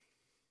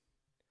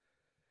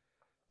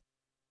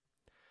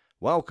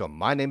Welcome.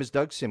 My name is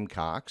Doug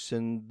Simcox,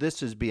 and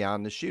this is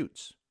Beyond the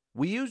Chutes.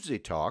 We usually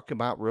talk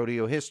about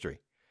rodeo history,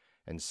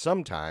 and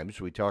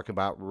sometimes we talk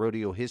about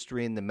rodeo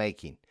history in the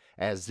making,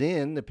 as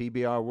in the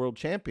PBR World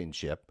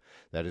Championship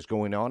that is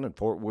going on in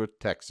Fort Worth,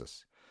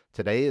 Texas.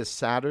 Today is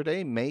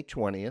Saturday, May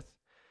 20th,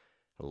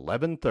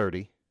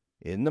 11:30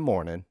 in the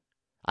morning.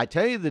 I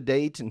tell you the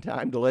date and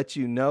time to let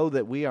you know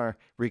that we are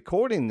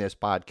recording this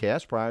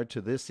podcast prior to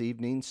this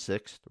evening's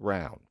sixth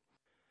round.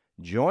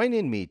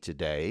 Joining me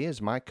today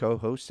is my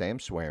co-host Sam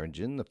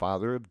Swearingen, the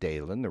father of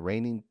Dalen, the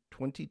reigning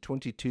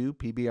 2022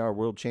 PBR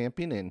World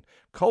Champion, and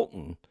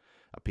Colton,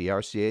 a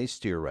PRCA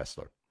steer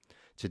wrestler.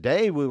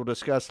 Today we will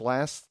discuss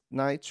last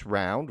night's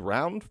round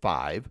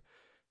 5.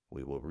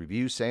 We will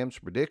review Sam's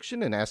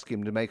prediction and ask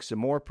him to make some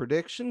more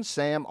predictions.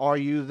 Sam, are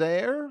you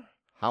there?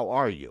 How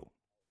are you?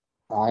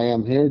 I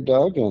am here,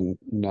 Doug, and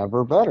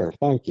never better.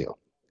 Thank you.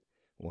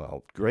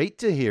 Well, great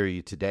to hear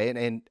you today.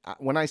 And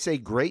when I say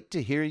great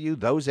to hear you,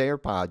 those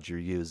AirPods you're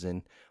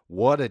using,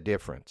 what a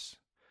difference.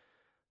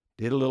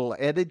 Did a little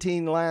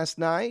editing last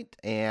night,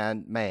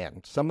 and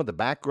man, some of the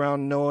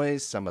background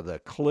noise, some of the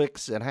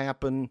clicks that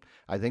happen,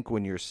 I think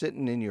when you're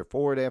sitting in your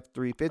Ford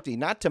F-350,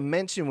 not to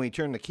mention when you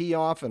turn the key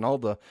off and all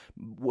the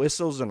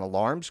whistles and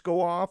alarms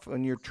go off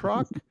on your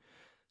truck.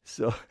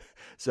 So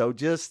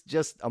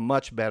just a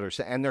much better.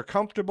 And they're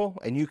comfortable,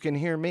 and you can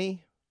hear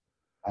me.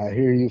 I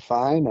hear you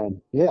fine,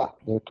 and yeah,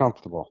 they're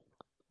comfortable.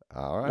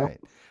 All right. Yep.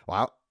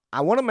 Well,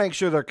 I want to make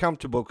sure they're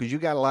comfortable because you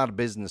got a lot of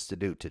business to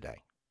do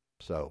today.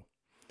 So,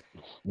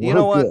 you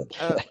know what?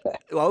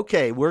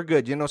 Okay, we're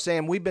good. You know,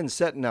 Sam, we've been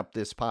setting up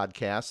this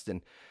podcast,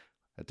 and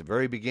at the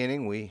very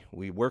beginning,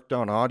 we worked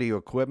on audio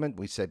equipment.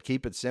 We said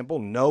keep it simple,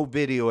 no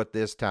video at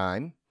this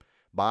time.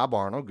 Bob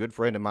Arnold, good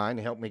friend of mine,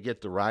 helped me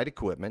get the right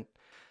equipment.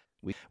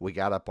 We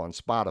got up on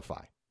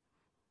Spotify.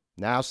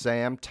 Now,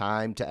 Sam,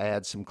 time to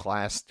add some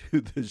class to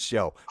the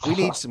show. We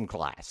need some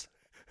class.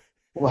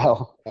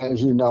 Well,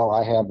 as you know,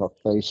 I have a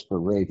face for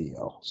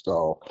radio,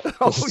 so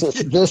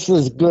this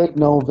is good,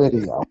 no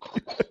video.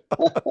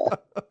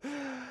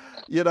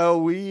 You know,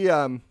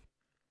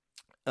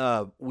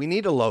 we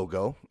need a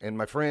logo, and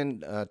my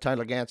friend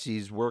Tyler Gansey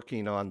is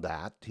working on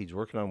that. He's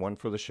working on one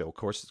for the show. Of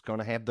course, it's going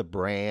to have the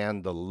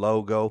brand, the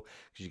logo,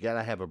 because you got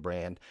to have a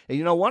brand. And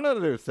you know, one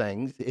other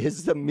thing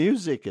is the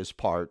music is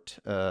part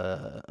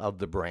of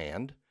the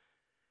brand.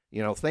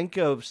 You know, think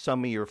of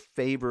some of your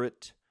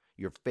favorite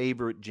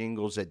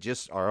jingles that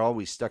just are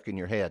always stuck in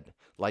your head,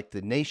 like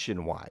the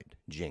Nationwide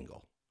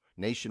jingle.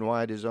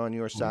 Nationwide is on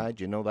your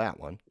side. You know that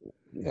one.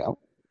 Yeah.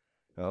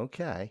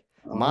 Okay.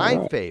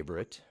 My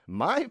favorite,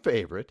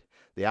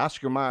 the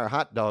Oscar Mayer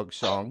hot dog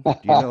song. Do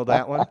you know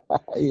that one?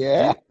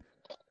 Yeah.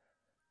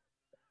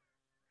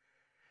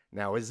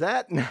 Now, is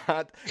that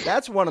not,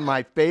 that's one of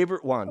my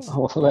favorite ones.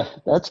 Well,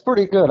 that's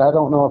pretty good. I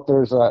don't know if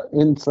there's an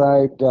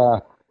inside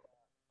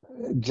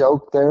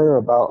joke there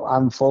about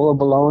I'm full of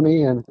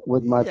baloney and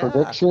with my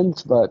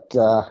predictions, but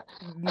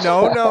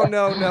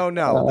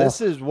No.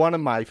 This is one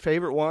of my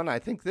favorite one. I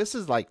think this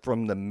is like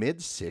from the mid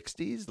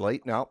 60s,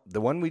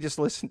 the one we just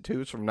listened to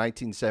is from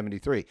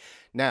 1973.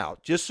 Now,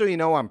 just so you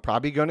know, I'm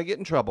probably going to get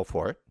in trouble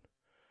for it.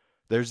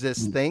 There's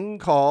these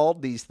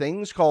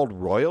things called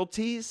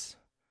royalties.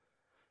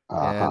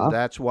 And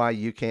that's why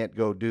you can't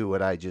go do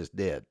what I just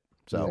did.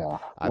 So yeah.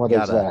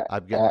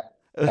 I've got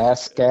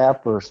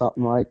ASCAP or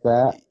something like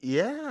that.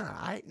 Yeah,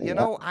 I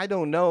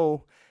don't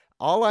know.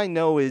 All I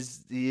know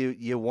is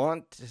you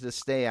want to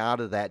stay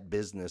out of that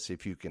business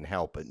if you can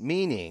help it.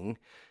 Meaning,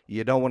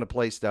 you don't want to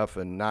play stuff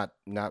and not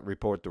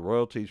report the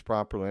royalties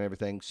properly and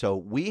everything. So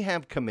we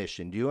have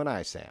commissioned, you and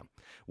I, Sam,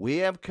 we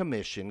have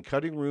commissioned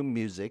Cutting Room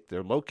Music.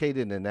 They're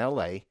located in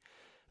L.A.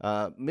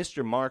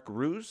 Mr. Mark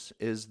Roos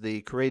is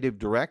the creative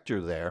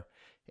director there.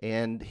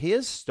 And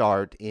his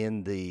start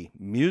in the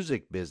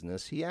music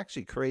business, he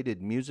actually created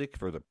music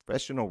for the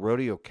Professional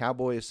Rodeo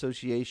Cowboy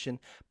Association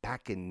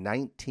back in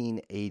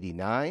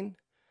 1989.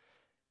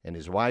 And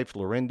his wife,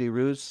 Lorendi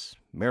Roos,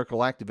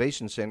 Miracle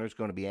Activation Center, is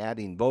going to be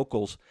adding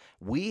vocals.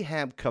 We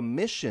have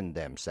commissioned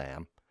them,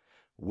 Sam.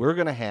 We're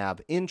going to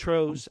have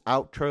intros,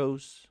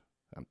 outros,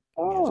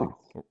 music.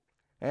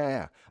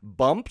 Yeah.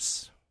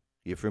 Bumps.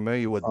 You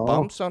familiar with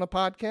bumps on a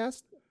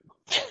podcast?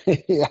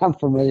 Yeah, I'm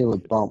familiar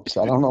with bumps.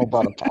 I don't know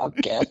about a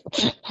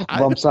podcast.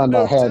 Bumps on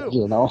the head, too.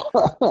 You know.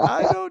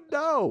 I don't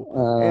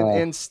know.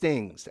 And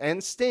stings.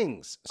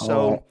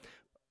 So,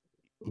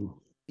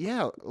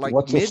 yeah, like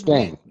what's a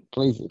sting?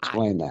 Please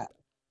explain that.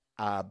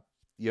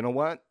 You know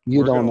what?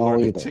 You don't know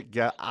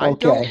either. I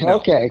don't know.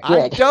 Okay, good.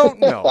 I don't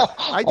know.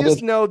 I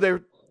just know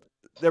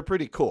they're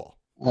pretty cool.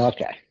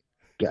 Okay.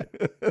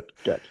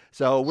 Good.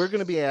 So we're going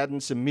to be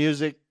adding some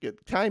music.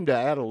 Time to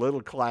add a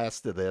little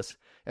class to this.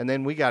 And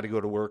then we got to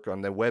go to work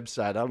on the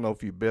website. I don't know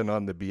if you've been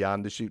on the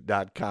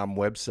beyondthechute.com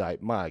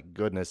website. My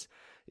goodness.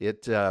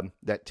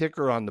 That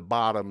ticker on the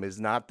bottom is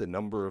not the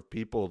number of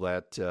people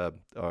that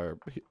are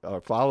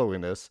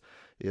following us.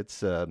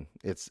 It's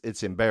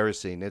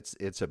embarrassing.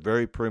 It's a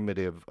very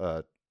primitive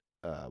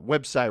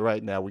website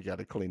right now. We got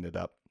to clean it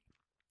up.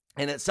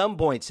 And at some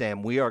point,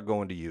 Sam, we are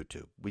going to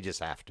YouTube. We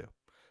just have to.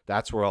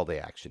 That's where all the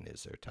action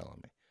is, they're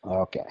telling me.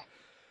 Okay.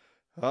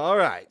 All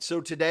right.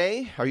 So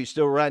today, are you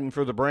still riding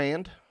for the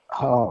brand?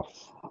 Oh,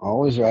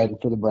 always riding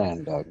for the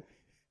brand, Doug.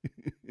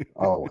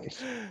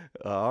 Always.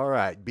 All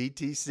right,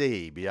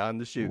 BTC, Beyond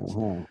the Chutes.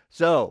 Mhm.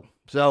 So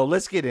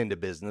let's get into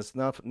business.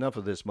 Enough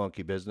of this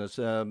monkey business.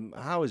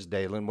 How is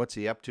Dalen? What's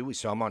he up to? We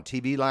saw him on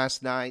TV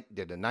last night.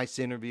 Did a nice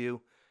interview.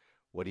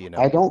 What do you I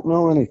know? don't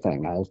know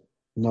anything. I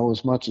know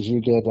as much as you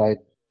did. I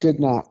did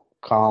not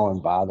call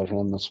and bother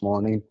him this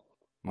morning.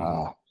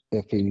 Mm-hmm. Uh,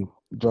 if he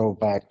drove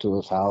back to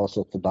his house,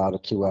 it's about a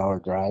 2 hour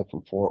drive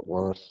from Fort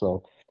Worth.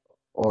 So,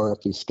 or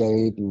if he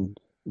stayed and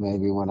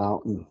maybe went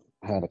out and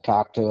had a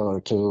cocktail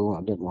or two,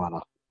 I didn't want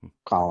to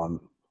call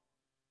him.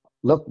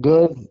 Looked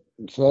good.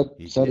 He Said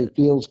he did.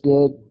 feels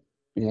good.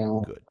 You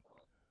know, Good.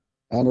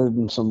 entered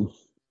in some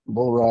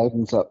bull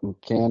ridings up in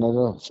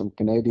Canada, some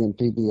Canadian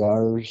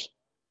PBRs.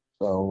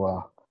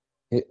 So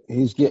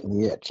he's getting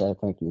the itch. I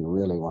think he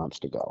really wants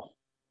to go.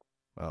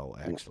 Oh,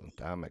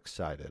 excellent. I'm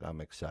excited.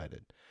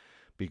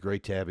 Be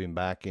great to have him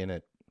back in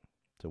it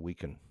so we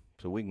can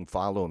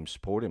follow him,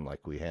 support him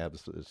like we have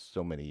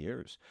so many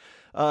years.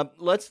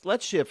 Let's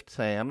shift,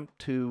 Sam,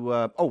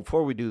 to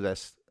before we do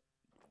this,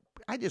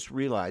 I just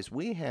realized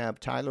we have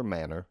Tyler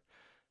Manor,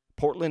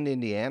 Portland,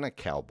 Indiana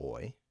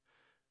cowboy,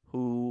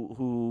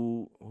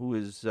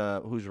 who's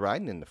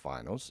riding in the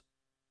finals,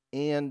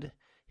 and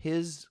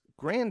his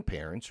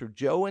grandparents are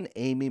Joe and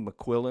Amy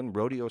McQuillan,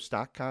 rodeo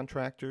stock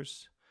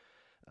contractors.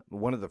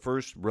 One of the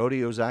first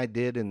rodeos I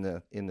did in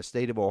the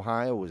state of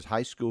Ohio was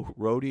high school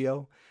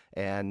rodeo,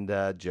 and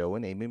Joe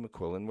and Amy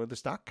McQuillan were the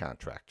stock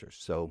contractors.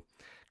 So,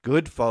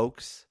 good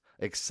folks.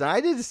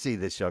 Excited to see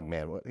this young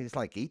man. He's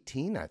like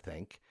 18, I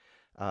think.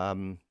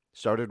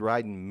 Started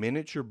riding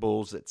miniature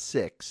bulls at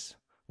 6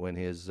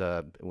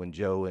 when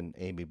Joe and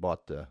Amy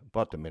bought the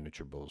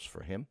miniature bulls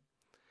for him.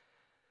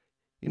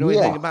 You know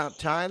anything Yeah, about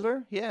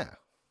Tyler? Yeah.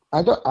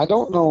 I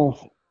don't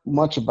know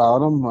much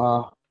about him.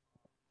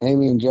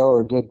 Amy and Joe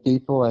are good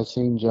people. I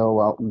seen Joe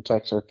out in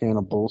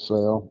Texarkana Bull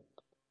Sale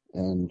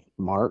in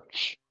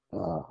March.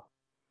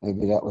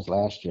 Maybe that was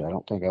last year. I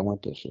don't think I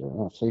went this year.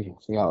 See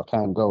how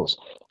time goes.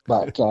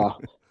 But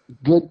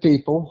good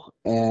people,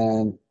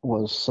 and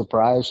was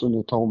surprised when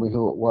they told me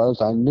who it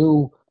was. I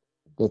knew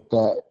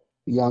that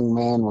young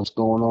man was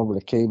going over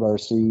to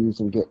KBRCs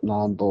and getting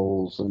on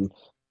bulls, and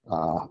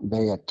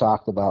they had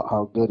talked about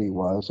how good he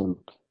was, and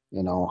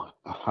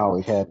how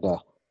he had the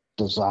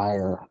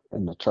desire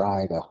and the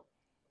try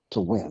to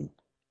win,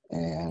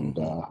 and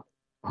Mm-hmm.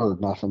 heard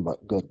nothing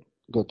but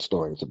good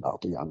stories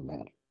about the young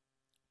man.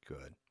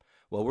 Good.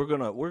 Well, we're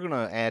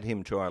gonna add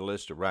him to our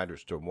list of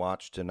riders to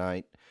watch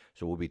tonight.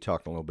 So we'll be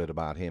talking a little bit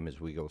about him as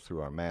we go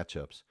through our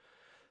matchups.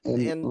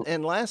 And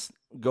And last,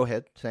 go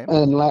ahead, Sam.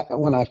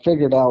 when I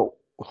figured out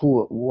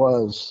who it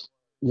was,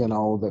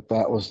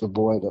 that was the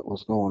boy that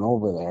was going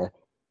over there,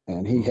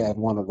 and he Mm-hmm. had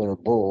one of their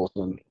bulls,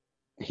 and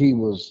he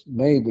was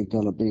maybe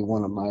going to be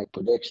one of my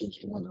predictions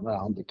to win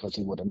around because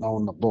he would have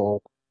known the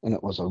bull, and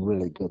it was a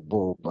really good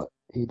bull, but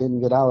he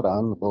didn't get out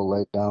on the bull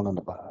laid down in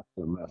the box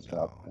and messed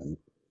up, No. and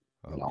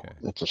Okay.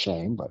 it's a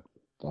shame, but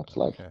that's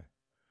life. Okay.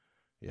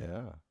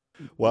 Yeah.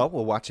 Well,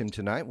 we'll watch him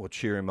tonight. We'll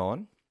cheer him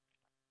on.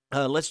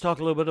 Let's talk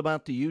a little bit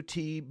about the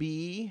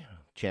UTB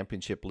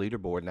championship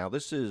leaderboard. Now,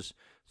 this is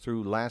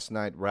through last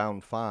night,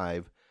 round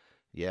 5.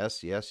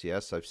 Yes, yes,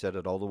 yes. I've said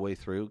it all the way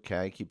through.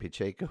 Kaiki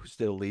Pacheco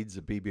still leads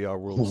the PBR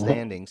World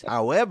Standings.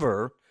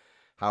 However,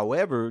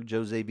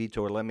 Jose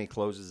Vitor Leme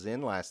closes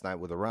in last night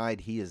with a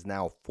ride. He is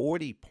now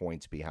 40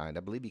 points behind.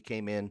 I believe he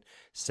came in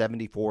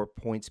 74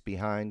 points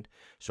behind.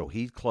 So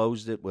he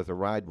closed it with a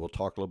ride. We'll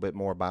talk a little bit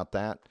more about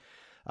that.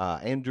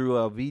 Andrew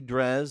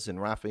Vidrez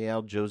and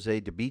Rafael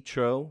Jose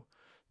DeBitro,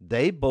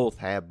 they both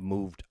have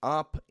moved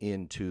up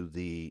into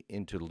the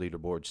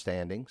leaderboard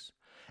standings.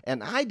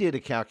 And I did a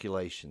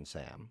calculation,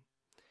 Sam.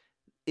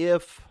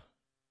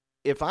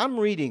 If I'm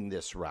reading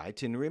this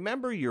right, and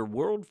remember your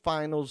World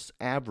Finals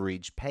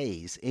average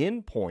pays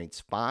in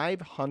points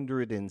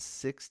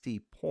 560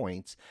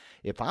 points.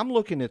 If I'm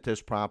looking at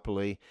this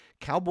properly,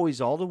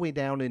 Cowboys all the way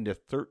down into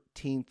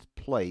 13th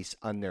place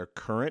on their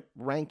current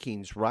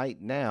rankings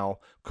right now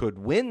could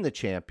win the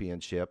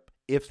championship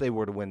if they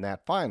were to win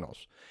that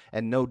finals.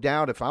 And no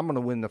doubt if I'm going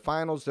to win the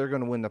finals, they're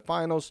going to win the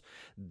finals.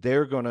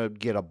 They're going to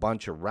get a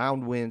bunch of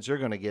round wins. They're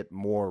going to get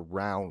more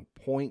round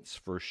points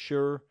for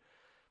sure.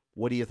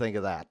 What do you think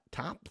of that?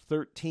 Top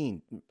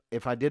 13,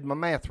 if I did my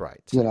math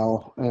right.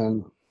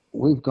 And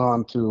we've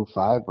gone through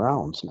 5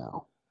 rounds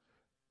now,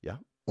 Yeah.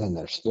 and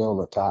they're still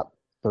the top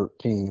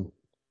 13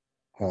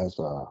 has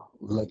a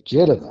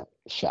legitimate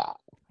shot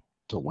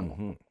to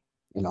win.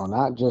 Mm-hmm.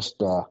 Not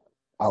just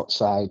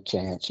outside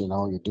chance, you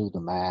do the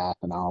math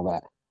and all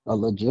that, a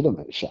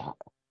legitimate shot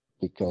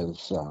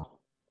because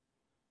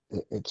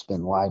it's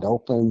been wide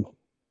open.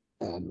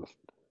 And,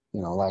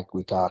 like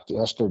we talked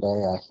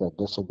yesterday, I said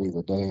this will be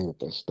the day that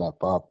they step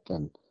up,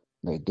 and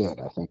they did.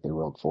 I think they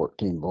rode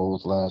 14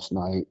 bulls last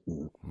night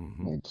and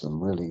Mm-hmm. made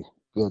some really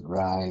good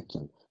rides.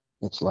 And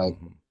it's like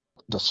Mm-hmm.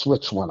 the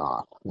switch went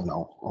off,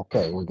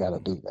 okay, we got to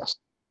Mm-hmm. do this.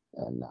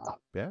 And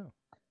Yeah.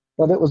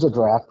 But it was a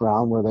draft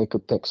round where they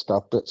could pick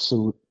stuff that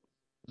suit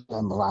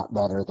them a lot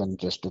better than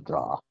just a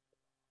draw.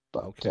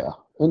 But Okay.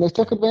 and they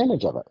took Okay.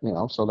 advantage of it,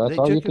 so that's They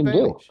all you took can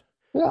do. advantage.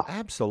 Yeah,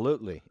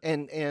 Absolutely.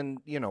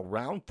 And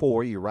round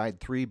 4 you ride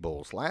 3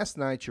 bulls. Last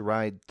night you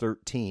ride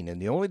 13,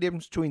 and the only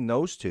difference between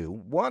those two,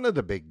 one of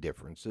the big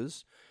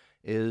differences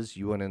is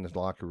you went in the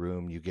locker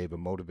room, you gave a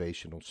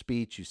motivational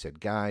speech, you said,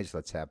 "Guys,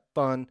 let's have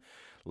fun.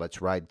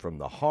 Let's ride from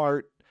the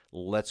heart.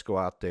 Let's go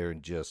out there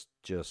and just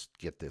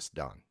get this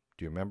done."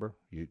 Do you remember?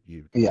 You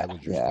yeah, that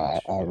was your yeah.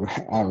 speech. I,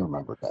 Yeah. I, I Yeah.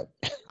 remember that.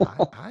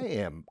 I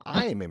am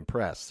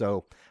impressed.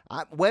 So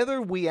whether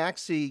we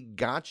actually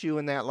got you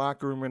in that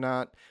locker room or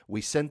not,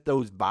 we sent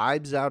those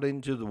vibes out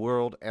into the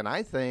world, and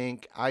I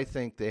think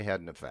they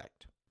had an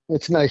effect.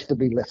 It's nice to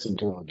be listened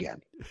to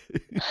again.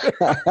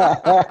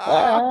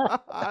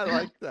 I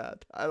like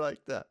that. I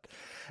like that.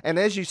 And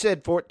as you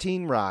said,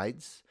 14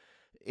 rides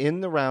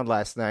in the round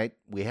last night.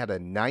 We had a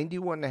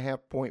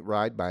 91.5 point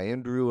ride by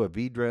Andrew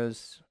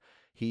Avidres.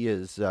 He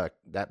is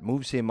that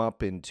moves him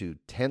up into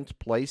 10th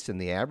place in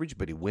the average,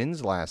 but he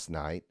wins last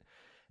night.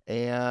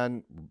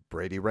 And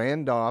Brady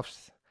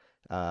Randolph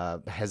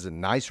has a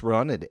nice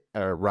ride at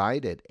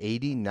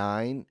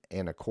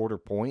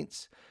 89.25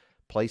 points,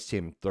 placed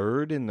him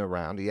third in the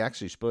round. He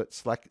actually split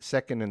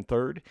second and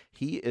third.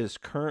 He is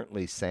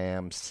currently,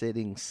 Sam,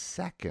 sitting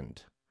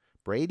second.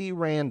 Brady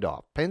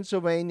Randolph,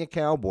 Pennsylvania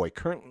Cowboy,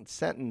 currently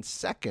sitting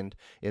second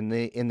in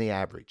the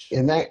average.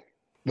 And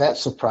that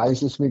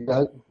surprises me,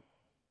 Doug.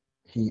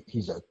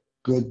 He's a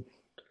good,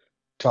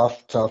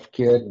 tough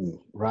kid and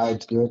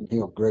rides good and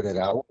he'll grit it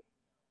out.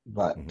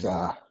 But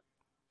Mhm.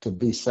 to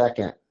be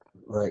second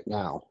right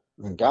now,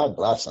 and God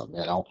bless him,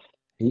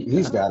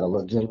 he's Yeah. got a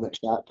legitimate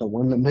shot to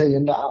win $1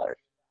 million,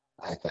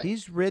 I think.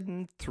 He's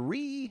ridden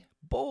 3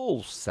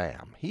 bulls,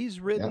 Sam. He's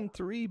Yeah, ridden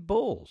 3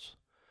 bulls.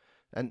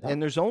 yeah.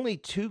 And there's only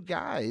 2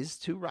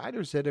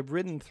 riders that have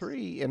ridden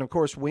 3. And of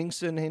course,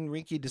 Wingson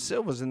Henrique de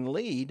Silva's in the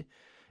lead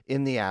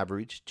in the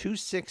average,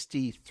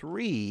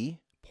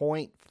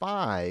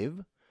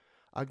 263.5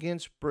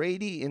 against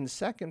Brady in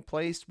second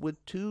place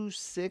with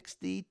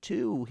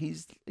 262.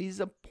 He's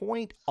a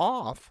point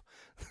off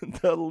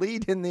the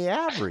lead in the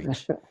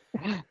average.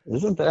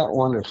 Isn't that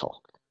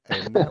wonderful?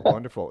 Isn't that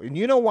wonderful? And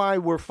you know why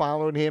we're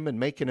following him and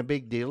making a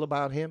big deal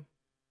about him?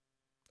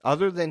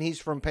 Other than he's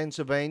from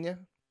Pennsylvania?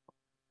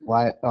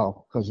 Why?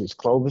 Oh, because he's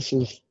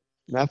Clovis's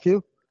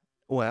nephew?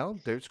 Well,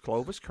 there's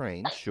Clovis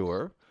Crane,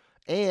 sure.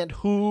 And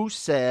who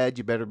said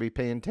you better be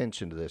paying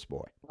attention to this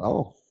boy?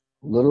 Oh,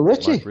 Little Mark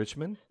Richie.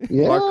 Richmond? Mark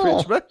Yeah,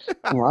 Richmond?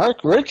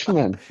 Mark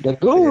Richmond, the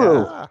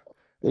guru. Yeah,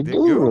 The the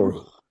guru.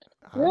 guru.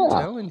 I'm Yeah,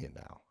 telling you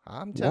now.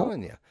 I'm yeah,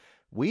 telling you.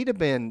 We'd have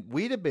been,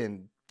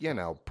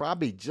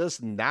 probably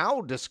just now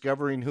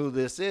discovering who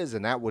this is,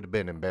 and that would have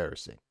been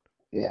embarrassing.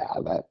 yeah.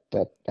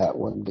 That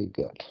wouldn't be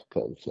good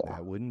because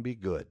That wouldn't be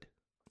good.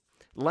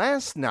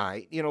 Last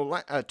night,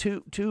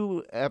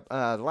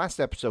 last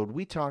episode,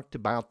 we talked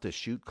about the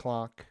chute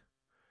clock,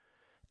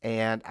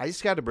 and I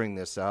just got to bring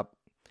this up.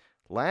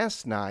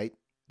 Last night,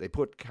 they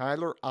put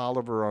Kyler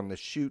Oliver on the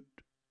chute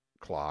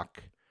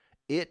clock.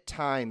 It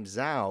times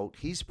out.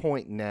 He's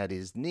pointing at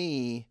his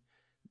knee.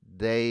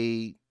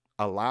 They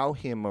allow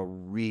him a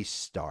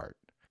restart.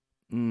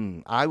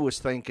 I was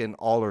thinking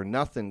all or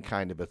nothing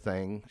kind of a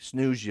thing,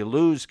 snooze you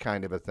lose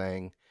kind of a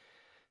thing.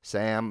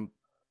 Sam,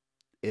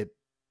 it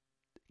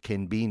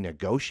can be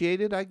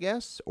negotiated, I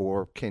guess,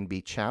 or can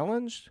be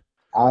challenged.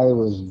 I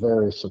was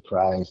very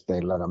surprised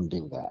they let him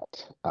do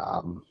that.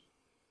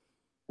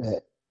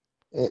 It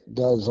it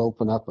does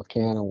open up a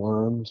can of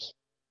worms.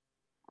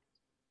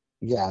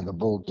 Yeah, the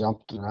bull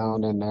jumped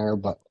around in there,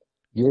 but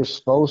you're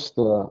supposed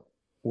to,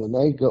 when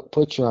they go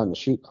put you on the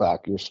shoot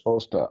clock, you're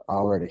supposed to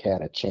already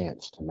had a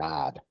chance to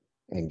nod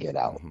and get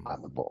out Hmm.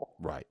 on the bull.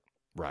 Right,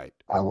 right.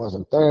 I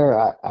wasn't there.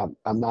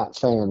 I'm not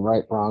saying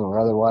right, wrong, or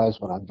otherwise,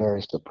 but I'm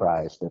very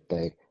surprised that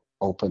they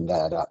opened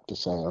that up to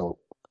say, oh,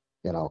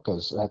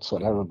 because that's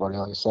what Hmm. everybody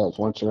always says.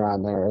 Once you're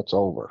on there, it's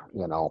over.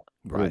 You're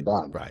Right,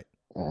 done. right,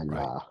 And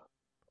right.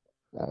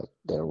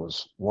 there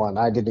was one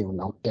I didn't even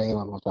know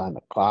Dalen was on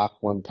the clock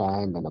one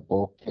time, and the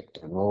bull kicked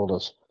and rolled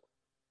us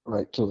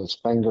right to his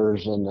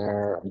fingers in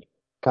there, and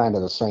kind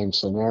of the same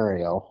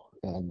scenario.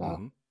 And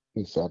Hmm.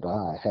 he said,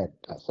 I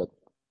said,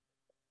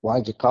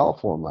 why'd you call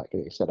for him like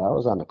that? He said, I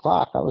was on the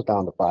clock. I was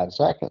down to 5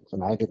 seconds,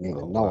 and I didn't Oh,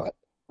 even know wow. it.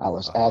 I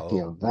was at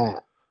the Oh,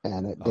 event,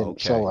 and it didn't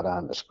show okay. it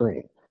on the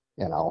screen,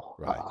 you know.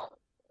 Right.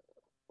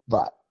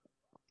 But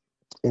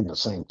in the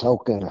same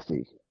token, if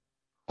he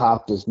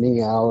popped his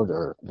knee out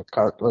or the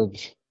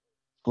cartilage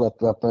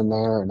flipped up in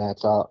there, and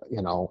that's all,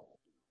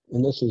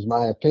 and this is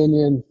my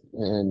opinion,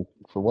 and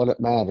for what it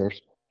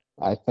matters,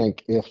 I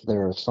think if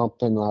there is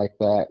something like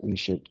that, you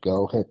should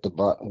go hit the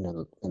button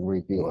and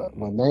review it. Hmm.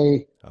 When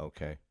they,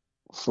 Okay.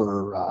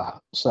 for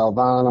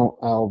Salvano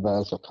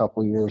Alves a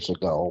couple years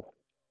ago,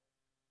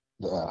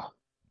 the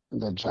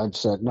the judge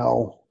said,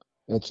 no,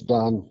 it's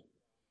done.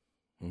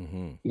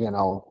 Hmm.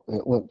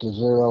 It went to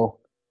zero.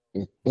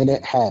 And Hmm.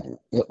 it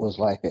hadn't. It was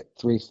like at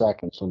 3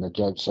 seconds when the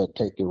judge said,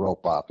 take your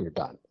rope off, you're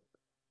done.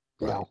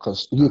 Right.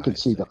 Because you I could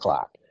see see. the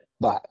clock.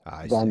 But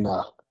I then see.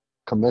 the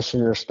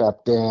commissioner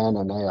stepped in,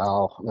 and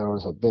there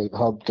was a big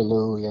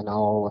hullabaloo,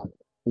 and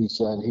he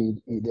said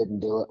he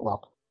didn't do it.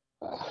 Well,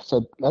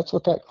 so that's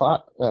what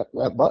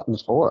that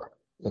button's for.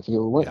 If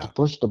you went to Yeah.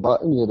 push the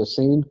button, you'd have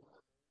seen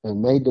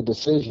and made the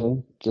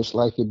decision just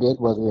like you did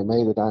whether you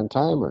made it on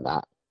time or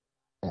not.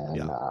 And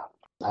Yeah.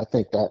 I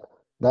think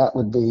that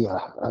would be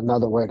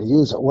another way to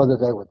use it. Whether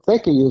they would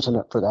think of using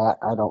it for that,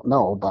 I don't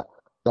know. But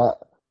that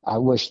I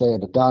wish they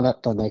had done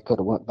it. Then they could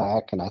have went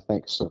back, and I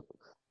think so,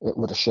 it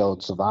would have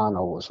showed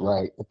Savano was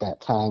right at that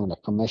time, and the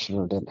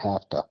commissioner didn't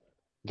have to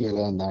get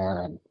in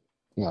there. And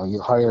you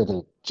hire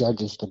the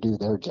judges to do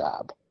their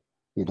job.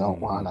 You don't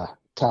want Mm-hmm. to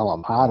tell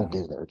them how to Mm-hmm.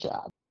 do their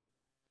job.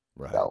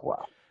 Right.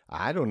 So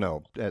I don't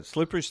know.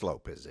 Slippery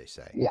slope, as they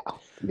say. yeah,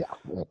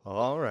 yeah.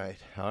 All right.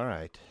 All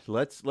right.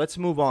 Let's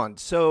move on.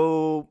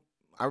 So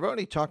I've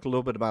already talked a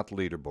little bit about the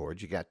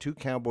leaderboard. You got 2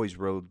 Cowboys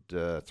rode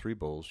 3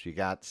 bulls. You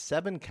got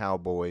 7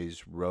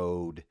 Cowboys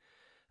rode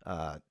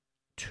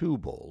 2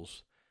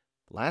 bulls.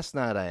 Last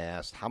night I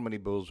asked how many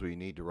bulls will you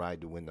need to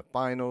ride to win the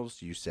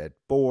finals. You said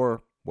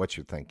 4. What's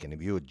your thinking?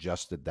 Have you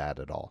adjusted that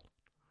at all?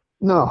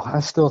 No, I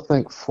still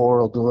think four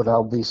will do it.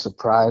 I'll be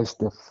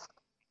surprised if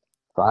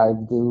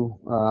five do.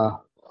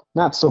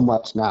 Not so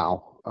much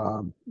now,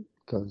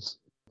 because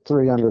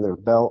three under their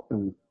belt,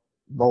 and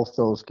both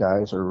those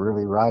guys are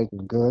really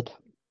riding good.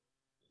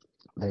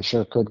 They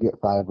sure could get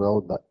five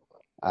road, but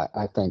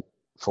I think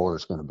four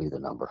is going to be the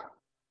number.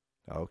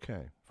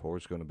 Okay. 4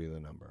 is going to be the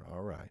number.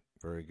 All right.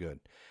 Very good.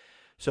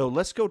 So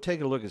let's go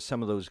take a look at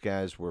some of those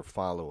guys we're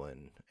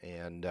following.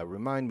 And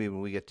remind me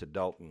when we get to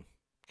Dalton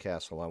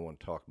Castle, I want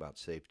to talk about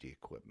safety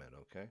equipment,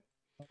 okay?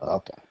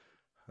 Okay.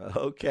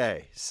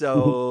 Okay.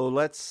 So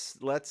let's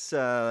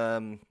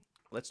do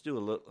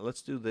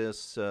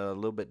this a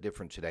little bit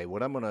different today.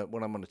 What I'm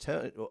gonna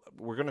tell you,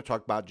 we're gonna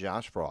talk about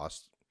Josh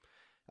Frost.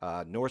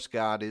 Norse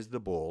God is the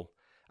bull.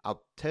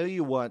 I'll tell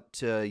you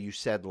what you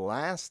said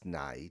last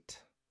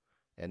night,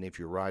 and if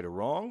you're right or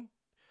wrong.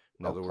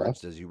 In other Okay.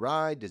 words, does he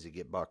ride? Does he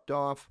get bucked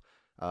off?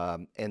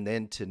 And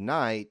then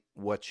tonight,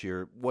 what's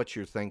your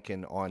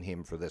thinking on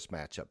him for this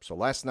matchup? So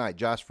last night,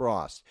 Josh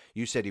Frost,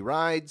 you said he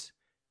rides.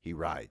 He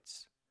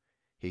rides.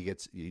 He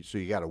gets so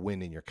you got a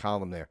win in your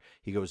column there.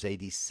 He goes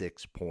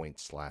 86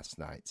 points last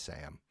night.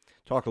 Sam,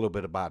 talk a little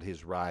bit about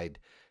his ride.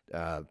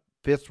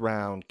 5th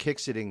round,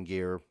 kicks it in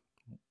gear.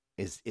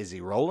 Is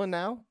he rolling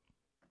now?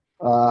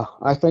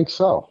 I think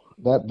so.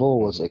 That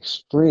bull was Mm-hmm.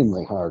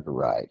 extremely hard to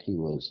ride. He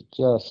was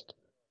just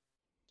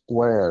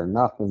square,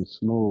 nothing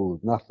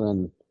smooth,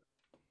 nothing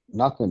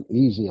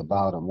easy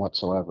about him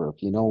whatsoever.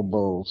 If you know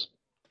bulls,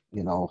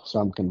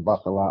 some can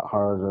buck a lot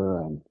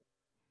harder,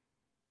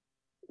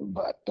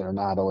 but they're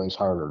not always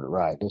harder to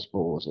ride. This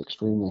bull was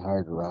extremely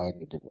hard to ride.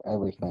 He did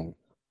everything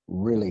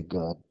really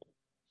good.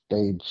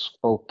 Stayed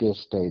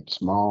focused, stayed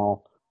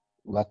small,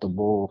 let the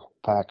bull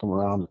pack him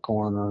around the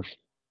corners.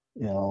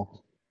 You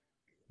know,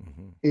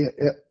 Mm-hmm.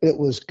 it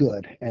was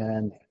good.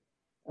 And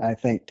I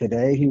think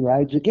today he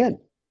rides again.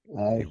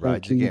 I He think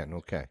rides he, again.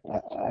 Okay.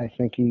 I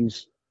think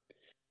he's,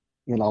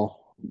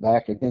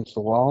 back against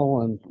the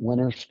wall, and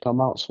winners come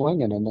out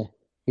swinging, and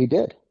he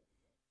did.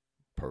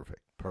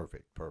 Perfect.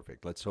 Perfect.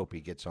 Perfect. Let's hope he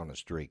gets on a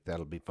streak.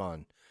 That'll be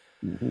fun.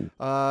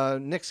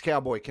 Hmm. Nick's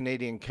Cowboy,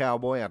 Canadian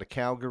Cowboy out of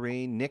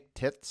Calgary. Nick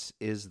Titz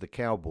is the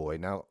Cowboy.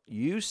 Now,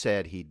 you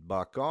said he'd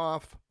buck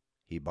off.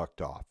 He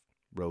bucked off.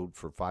 Rode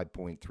for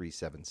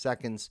 5.37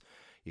 seconds.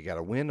 You got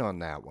a win on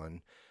that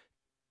one.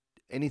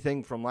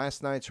 Anything from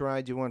last night's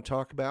ride you want to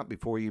talk about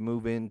before you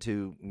move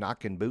into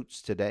knocking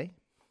boots today?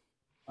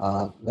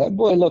 That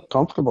boy looked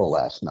comfortable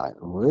last night.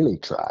 Really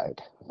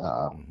tried.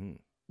 Mm-hmm.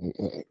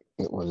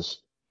 It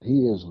was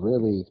he is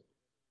really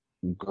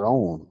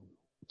grown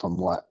from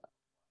what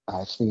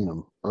I've seen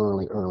him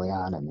early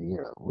on in the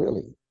year.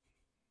 Really,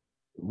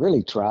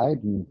 really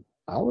tried, and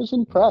I was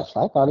Mm-hmm. impressed.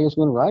 I thought he was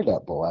going to ride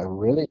that bull. I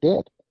really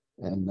did.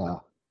 And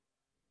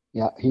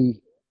yeah,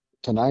 he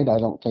tonight. I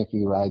don't think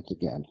he rides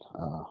again.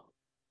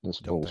 This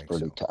Don't bull's think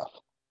pretty so. tough.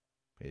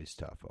 He's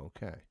tough.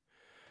 Okay.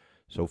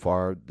 So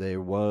far,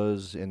 there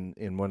was in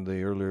one of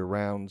the earlier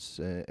rounds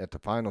at the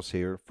finals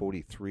here,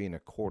 43 and a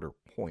quarter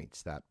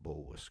points that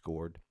bull was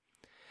scored.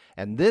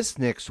 And this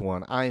next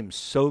one, I am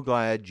so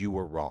glad you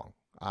were wrong.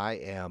 I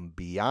am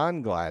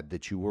beyond glad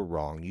that you were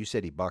wrong. You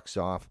said he bucks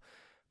off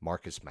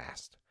Marcus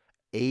Mast.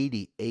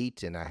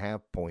 88 and a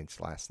half points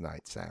last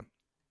night, Sam.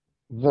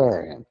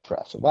 Very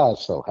impressive. I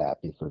was so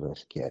happy for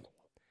this kid.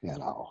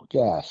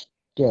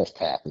 Just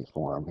happy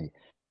for him. He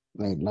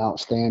made an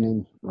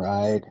outstanding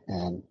ride,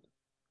 and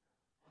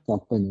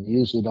something you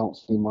usually don't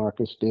see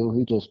Marcus do.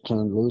 He just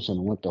turned loose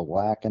and went to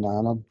whacking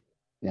on him,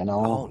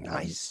 Oh, and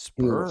nice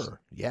he was spur.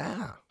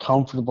 Yeah.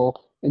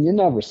 comfortable. And you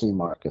never see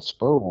Marcus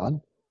spur one,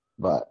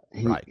 but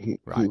he Right, he he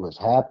right. was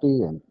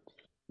happy, and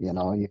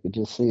you could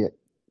just see it,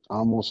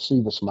 almost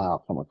see the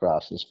smile come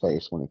across his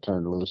face when he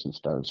turned loose and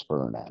started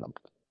spurring at him.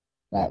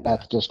 You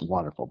That's bet. just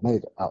wonderful.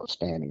 Made an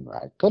outstanding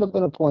ride. Could have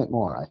been a point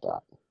more, I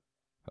thought.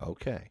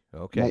 Okay,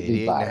 okay. Might be 88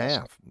 and a biased.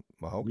 half.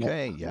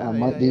 Okay, I yeah,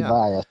 might yeah, be yeah.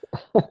 biased.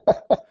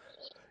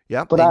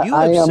 Yep, But and you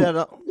I have am set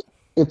up.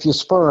 if you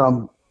spur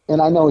them,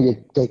 and I know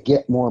they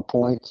get more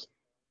points,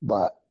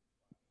 but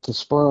to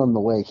spur them the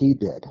way he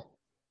did,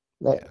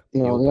 that Yeah,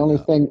 you he know, the opened only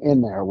up. thing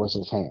in there was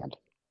his hand,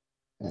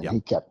 and Yep,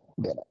 he kept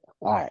getting it.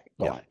 All right,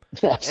 go yep.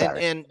 ahead. And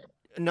Sorry. and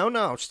no,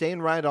 no,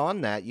 staying right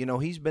on that. You know,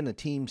 he's been a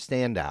team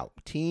standout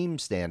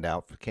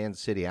for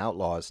Kansas City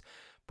Outlaws.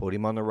 Put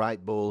him on the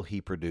right bull,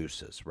 he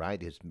produces.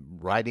 Right, his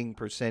riding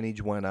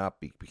percentage went up.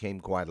 He became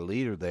quite a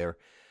leader there.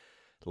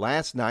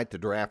 Last night, the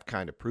draft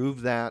kind of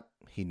proved that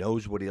he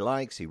knows what he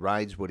likes. He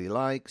rides what he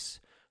likes.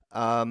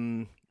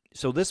 Um,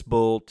 so this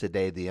bull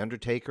today, the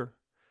Undertaker,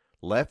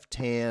 left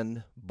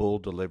hand bull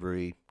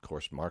delivery. Of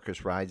course,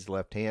 Marcus rides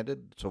left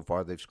handed. So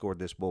far, they've scored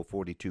this bull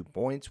 42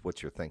 points.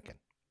 What's your thinking?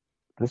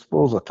 This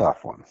bull's a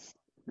tough one.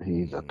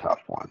 He's a Mm-hmm.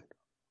 tough one,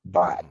 Mm-hmm.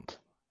 but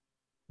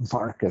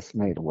Marcus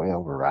made a way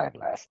override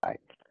last night,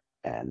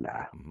 and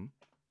Mm-hmm.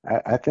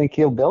 I think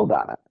he'll build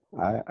on it.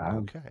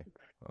 Okay.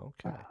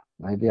 Okay.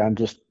 Maybe I'm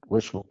just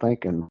wishful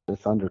thinking.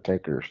 This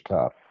Undertaker's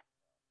tough.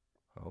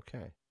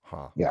 Okay.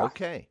 Huh. Yeah.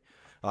 Okay.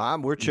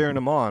 We're cheering Mhm.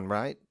 him on,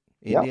 right?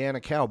 Yep.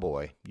 Indiana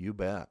Cowboy. You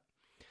bet.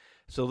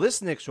 So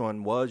this next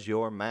one was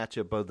your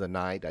matchup of the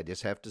night. I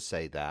just have to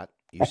say that.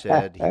 You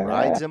said he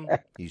rides him.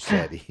 You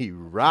said he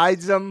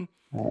rides him.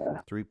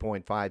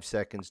 3.5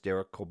 seconds.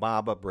 Derek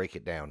Kobaba, break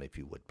it down if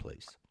you would,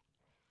 please.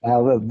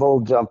 Now the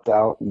bull jumped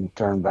out and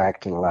turned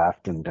back to the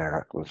left, and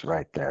Derek was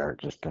right there,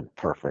 just in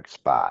perfect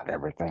spot.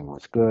 Everything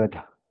was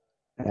good.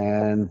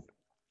 And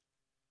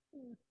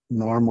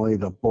normally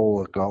the bull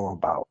would go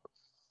about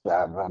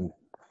seven,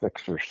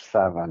 6 or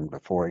 7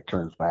 before he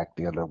turns back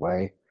the other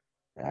way.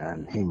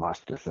 And he Mm-hmm.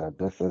 must have said,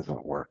 "This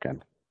isn't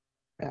working,"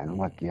 and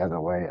went Mm-hmm. the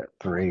other way at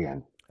 3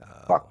 and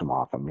bucked Oh, him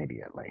off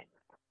immediately.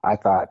 I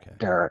thought okay.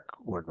 Derek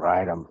would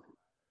ride him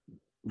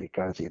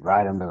because he'd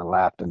ride him to the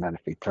left, and then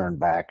if he turned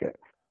back at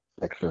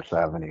 6 or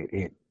 7,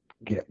 he'd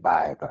get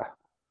by the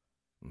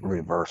Mm-hmm.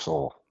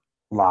 reversal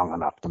long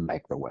enough to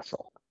make the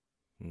whistle.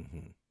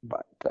 Mm-hmm.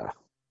 But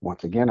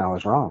once again, I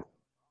was wrong.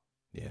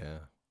 Yeah.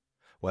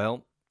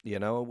 Well,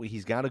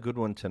 he's got a good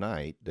one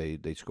tonight.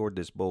 They scored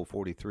this bull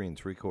 43 and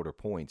three-quarter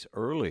points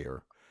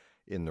earlier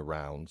in the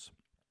rounds.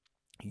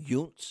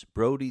 Yunts,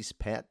 Brody's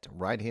pet,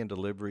 right hand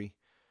delivery.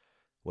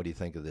 What do you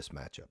think of this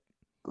matchup?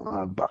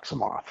 Bucks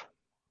him off.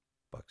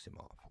 Bucks him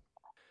off.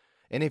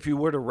 And if you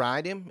were to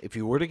ride him, if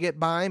you were to get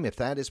by him, if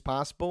that is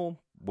possible,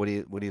 what are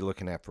you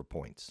looking at for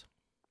points?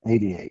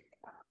 88.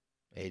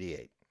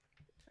 88.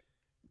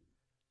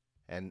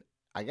 And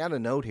I got a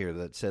note here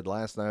that said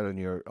last night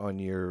on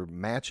your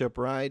matchup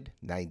ride,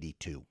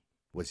 92.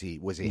 Was he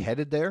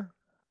headed there?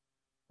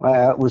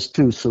 Well, it was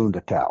too soon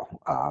to tell.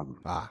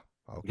 Ah,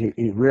 okay.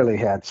 He really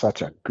had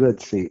such a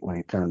good seat when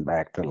he turned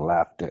back to the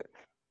left. It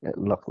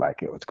looked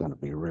like it was going to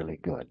be really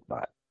good,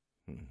 but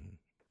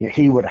Mm-hmm.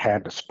 he would have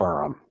had to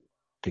spur him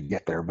to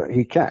get there. But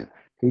he can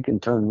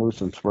turn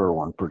loose and spur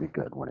one pretty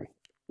good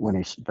when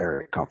he's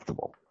very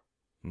comfortable.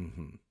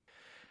 Mm-hmm.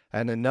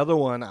 And another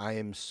one, I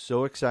am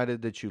so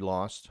excited that you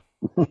lost,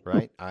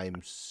 right?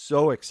 I'm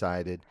so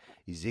excited.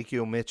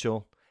 Ezekiel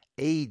Mitchell,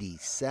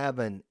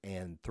 87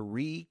 and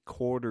three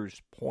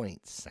quarters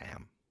points,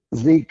 Sam.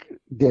 Zeke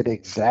did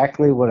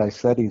exactly what I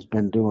said he's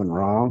been doing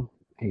wrong.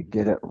 He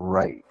did it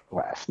right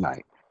last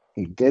night.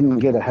 He didn't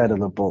Okay. get ahead of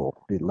the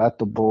bull. He let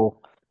the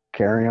bull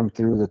carry him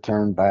through the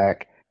turn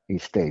back. He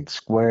stayed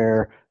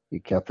square. He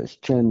kept his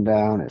chin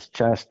down, his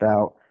chest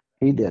out.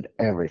 He did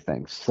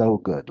everything so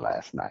good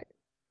last night.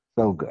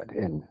 So good.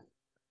 And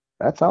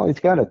that's all he's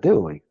got to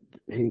do.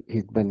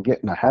 He's been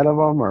getting ahead of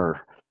them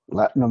or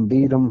letting them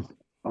beat him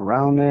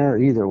around there.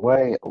 Either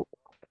way,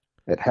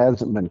 it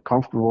hasn't been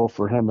comfortable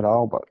for him at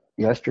all. But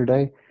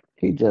yesterday,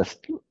 he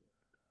just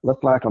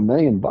looked like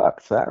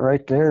 $1,000,000. That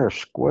right there,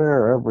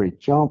 square every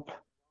jump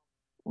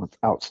was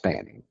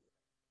outstanding.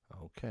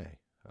 Okay.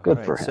 All Good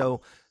right. for him.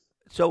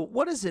 So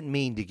what does it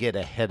mean to get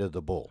ahead of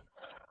the bull?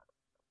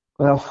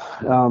 Well,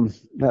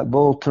 that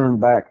bull turned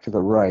back to the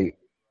right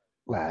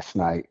last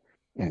night,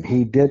 and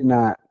he did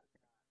not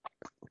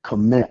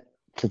commit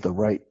to the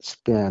right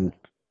spin.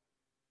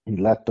 He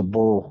let the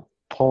bull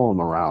pull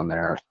him around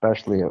there,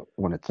 especially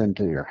when it's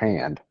into your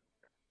hand.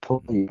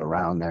 Pull Mm-hmm. you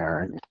around there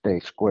and stay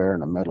square in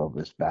the middle of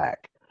his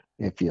back.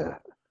 If you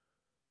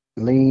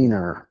lean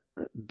or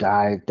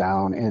dive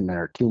down in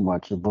there too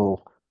much, the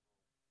bull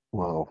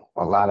will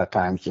a lot of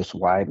times just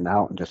widen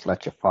out and just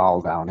let you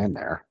fall down in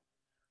there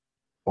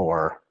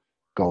or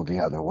go the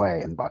other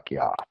way and buck you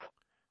off.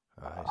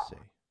 I see.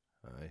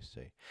 I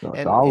see. So it's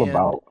And all and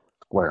about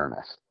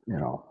squareness.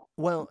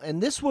 well,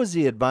 and this was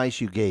the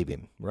advice you gave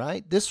him,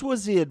 right? This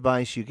was the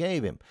advice you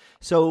gave him.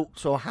 So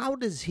how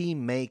does he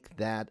make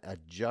that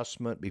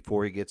adjustment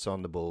before he gets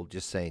on the bull?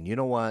 Just saying, you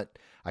know what?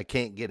 I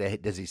can't get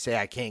ahead. Does he say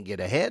I can't get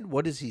ahead?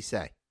 What does he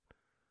say?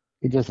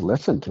 He just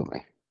listened to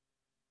me.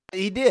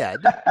 He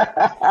did.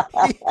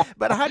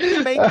 But how do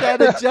you make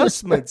that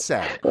adjustment,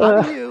 Sam?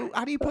 How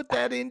do you put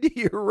that into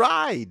your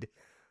ride?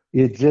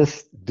 You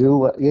just do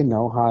what you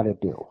know how to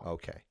do.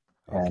 Okay.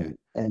 Okay.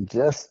 And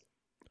just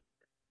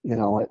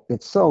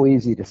it's so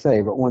easy to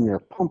say, but when you're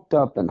pumped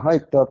up and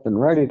hyped up and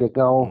ready to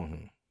go,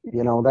 Mm-hmm.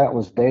 that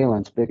was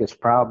Dalen's biggest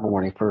problem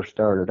when he first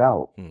started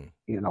out, Hmm.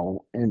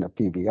 in the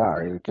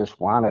PBR. He just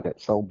wanted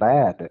it so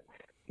bad that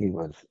he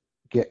was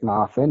getting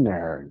off in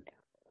there.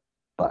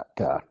 But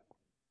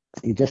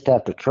you just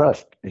have to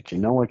trust that you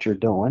know what you're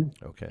doing,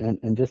 Okay.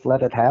 and just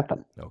let it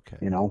happen. Okay.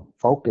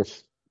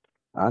 Focus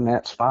on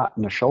that spot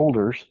in the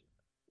shoulders,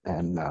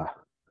 and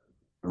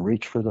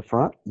reach for the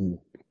front, and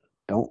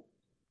don't,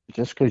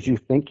 just because you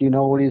think you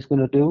know what he's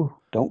going to do,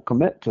 don't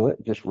commit to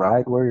it. Just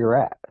ride where you're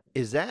at.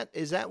 Is that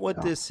You what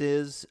know, this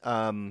is?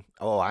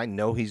 Oh, I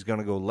know he's going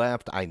to go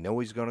left. I know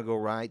he's going to go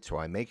right. So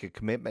I make a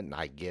commitment and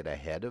I get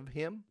ahead of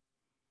him.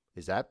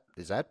 Is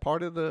that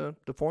part of the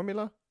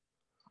formula?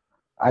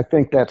 I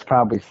think that's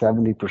probably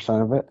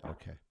 70% of it.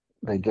 Okay.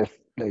 They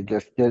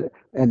just did it.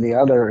 And the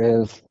other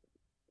is,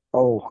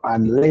 oh,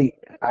 I'm late.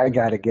 I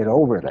got to get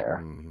over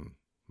there, Mm-hmm.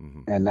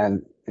 Mm-hmm. and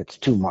then it's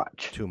too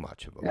much. Too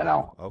much of a You move.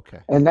 know, Okay.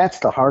 and that's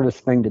the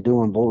hardest thing to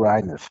do in bull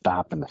riding is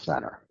stop in the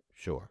center.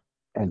 Sure.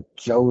 And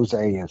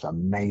Jose is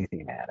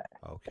amazing at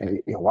it. Okay. And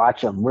you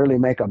watch him really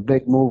make a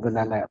big move, and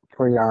then that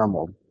free arm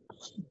will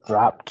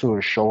drop to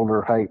his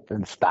shoulder height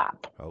and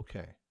stop.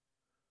 Okay.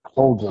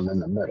 Holds him in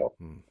the middle.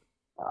 Hmm.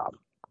 Um,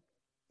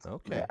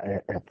 Okay. yeah,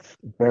 it's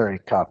very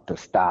tough to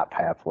stop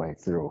halfway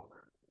through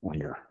when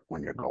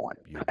you're going.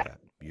 You bet.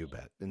 You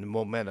bet. And the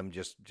momentum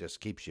just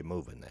keeps you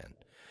moving then.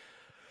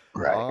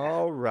 Right.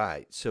 All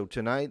right. So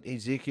tonight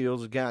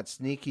Ezekiel's got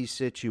sneaky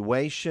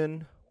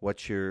situation.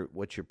 What's your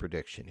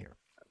prediction here?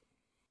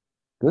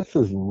 This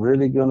is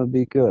really going to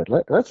be good.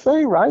 Let's say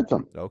he rides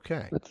him.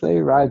 Okay. Let's say he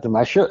rides him.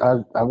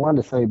 I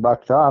wanted to say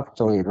bucks off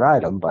so he'd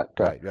ride him, but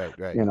Right, right,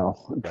 right, you know,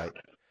 right.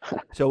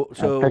 So I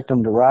so picked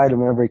him to ride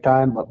him every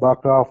time, but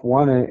buck off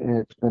won, and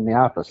it's been the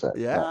opposite.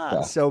 But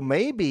yeah, so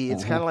maybe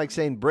it's kind uh of like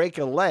saying break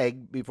a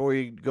leg before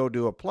you go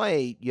do a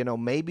play.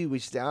 Maybe we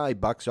say, he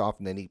bucks off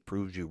and then he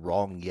proves you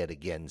wrong yet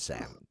again,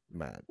 Sam.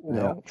 Man, yeah.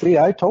 no? See,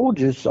 I told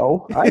you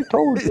so. I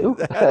told you.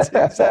 That's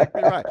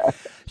exactly right.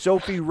 So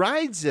if he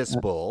rides this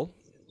bull,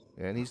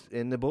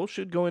 and the bull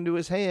should go into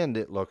his hand,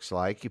 it looks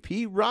like. If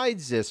he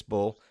rides this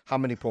bull, how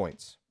many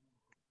points?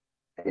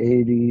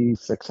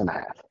 86 and a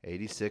half.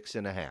 86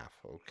 and a half.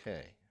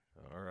 Okay.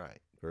 All right.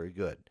 Very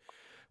good.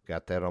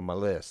 Got that on my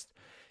list.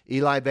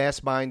 Eli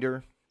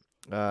Bassbinder,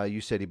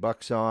 you said he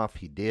bucks off.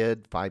 He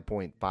did.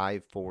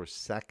 5.54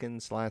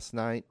 seconds last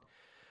night.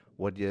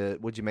 What'd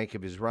you make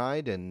of his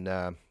ride?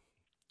 And,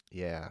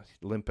 yeah,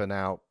 limping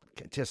out.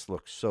 It just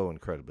looks so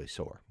incredibly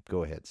sore.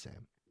 Go ahead,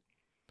 Sam.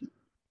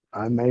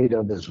 I made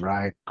of his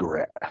ride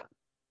grit.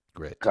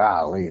 Grit.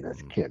 Golly,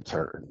 this kid's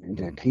hurting.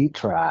 Did he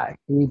try?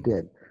 He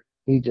did.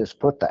 He just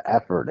put the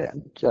effort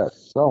in,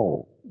 just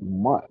so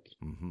much.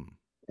 Mm-hmm.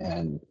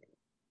 And,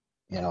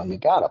 you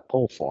got to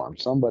pull for him.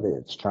 Somebody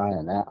that's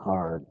trying that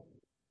hard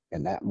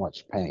and that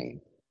much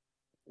pain.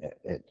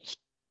 It's,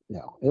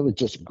 it was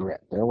just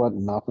grit. There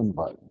wasn't nothing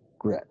but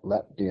grit.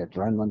 Let the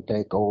adrenaline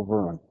take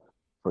over and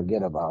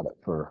forget about it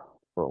for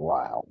a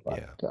while.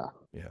 But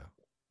Yeah.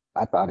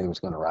 I thought he was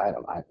going to ride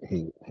him.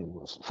 He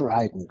was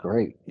riding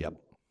great. Yep.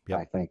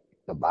 I think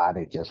the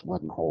body just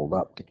wouldn't hold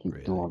up to keep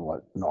Really? doing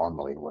what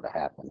normally would have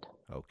happened.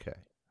 Okay.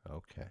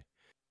 Okay.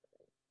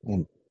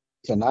 And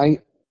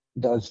tonight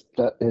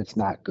it's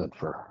not good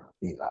for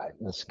Eli.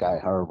 This guy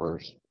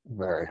Harbor's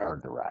very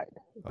hard to ride,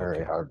 very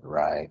Okay. hard to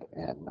ride,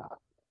 and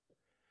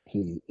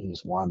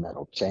he's one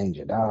that'll change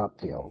it up.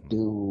 He'll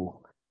do,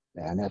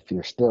 and if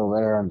you're still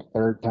there on the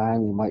third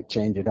time, you might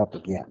change it up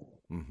again.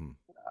 Mm-hmm.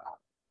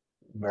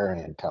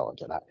 Very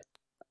intelligent.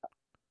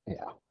 Yeah.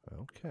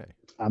 Okay.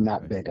 I'm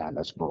not big on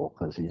this bull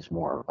because he's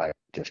more like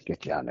just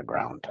get you on the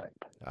ground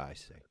type. I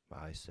see.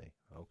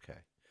 Okay.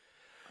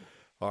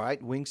 All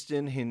right.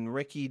 Winston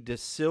Henrique da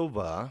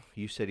Silva,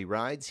 you said he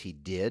rides. He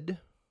did.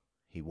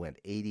 He went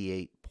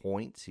 88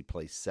 points. He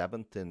placed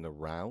 7th in the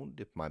round,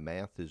 if my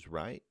math is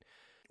right.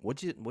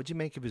 What'd you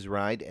make of his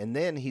ride? And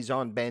then he's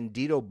on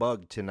Bandito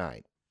Bug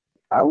tonight.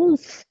 I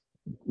was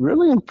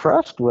really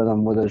impressed with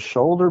him, with his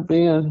shoulder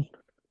being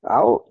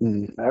out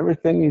and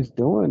everything he's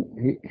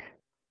doing.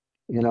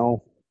 You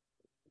know,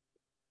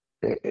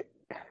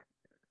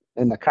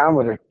 and the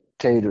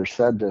commentator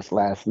said this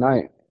last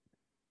night,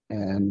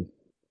 and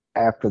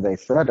after they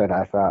said it,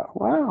 I thought,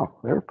 wow,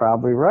 they're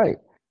probably right.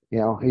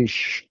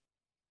 He's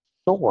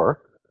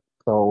sore,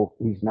 so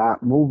he's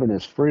not moving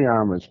his free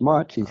arm as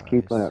much. He's I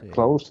keeping it see.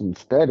 close and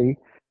steady,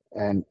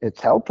 and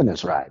it's helping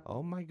his ride.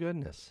 Oh, my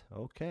goodness.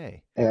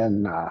 Okay.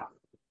 And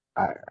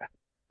I'd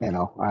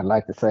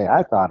like to say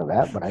I thought of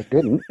that, but I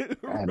didn't.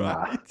 And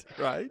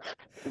Right.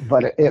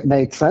 but it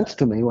made sense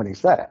to me when he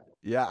said it.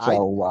 Yeah,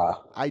 So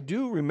I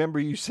do remember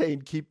you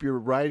saying keep your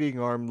riding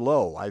arm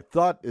low. I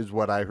thought is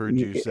what I heard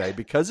you say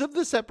because of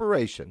the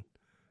separation.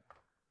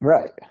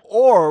 right.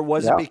 Or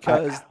was Yeah, it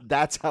because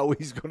that's how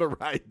he's going to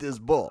ride this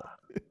bull?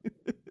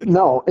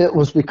 No, it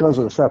was because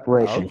of the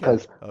separation,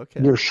 because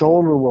Okay. your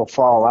shoulder will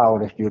fall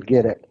out if you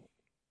get it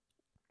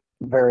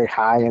very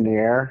high in the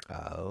air.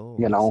 Oh,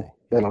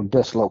 It'll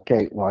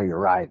dislocate while you're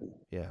riding.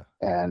 yeah.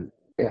 And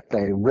if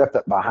they rip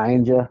it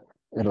behind you,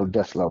 it'll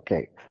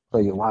dislocate. So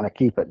you want to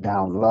keep it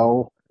down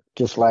low,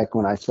 just like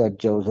when I said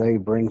Jose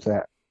brings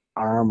that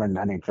arm and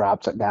then he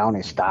drops it down. He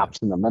Okay. stops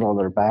in the middle of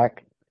their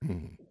back.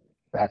 Mhm.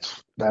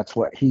 That's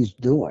what he's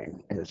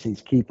doing is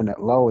he's keeping it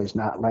low. He's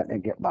not letting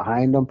it get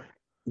behind him,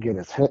 get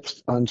his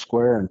hips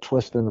unsquare and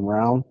twisting them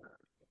around.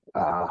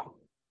 Uh,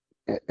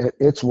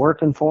 it's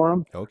working for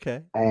him,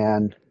 Okay.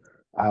 and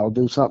I'll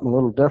do something a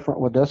little different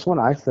with this one.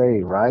 I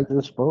say ride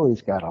this bull.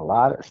 He's got a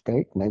lot at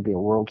stake, maybe a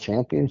world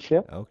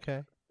championship,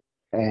 Okay.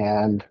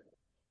 and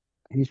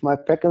he's my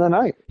pick of the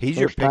night. He's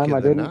your First pick time of I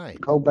the didn't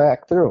night. go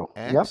back through.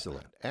 Yep,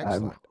 Excellent. I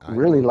Excellent. I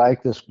really love it.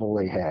 like this bull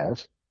he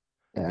has,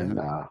 Yeah. and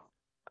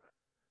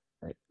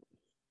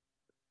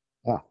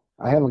yeah,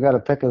 I haven't got a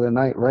pick of the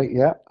night right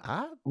yet.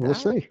 I We'll I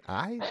see.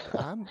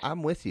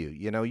 I'm with you.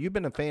 You know, you've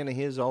been a fan of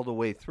his all the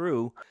way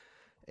through.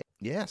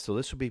 Yeah, so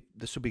this will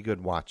be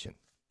good watching.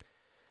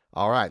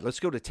 All right, let's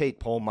go to Tate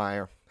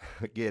Polmeyer.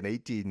 Again,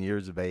 18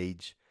 years of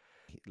age.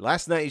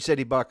 Last night you said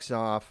he bucks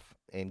off,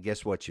 and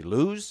guess what? You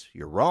lose.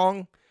 You're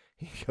wrong.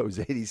 He goes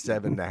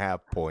 87 and a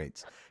half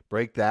points.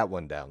 Break that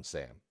one down,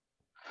 Sam.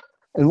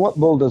 And what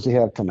bull does he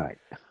have tonight?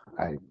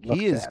 I He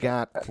looked has at it.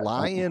 got Uh,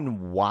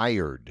 Flying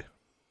Wired.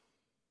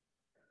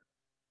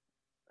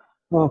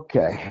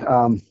 Okay.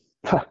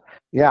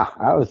 Yeah,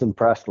 I was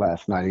impressed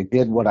last night. He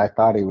did what I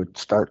thought he would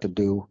start to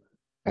do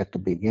at the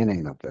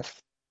beginning of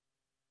this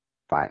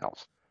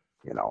finals.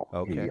 You know,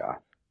 Okay.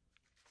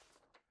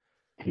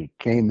 he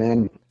came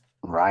in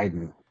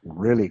riding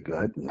really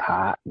good and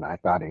hot, and I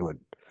thought he would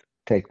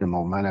take the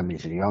momentum.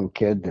 He's a young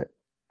kid that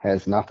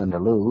has nothing to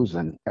lose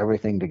and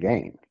everything to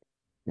gain.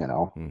 You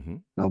know, Mm-hmm.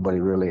 nobody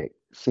really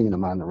seen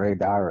him on the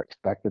radar or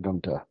expected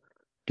him to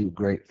do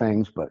great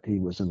things, but he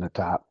was in the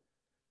top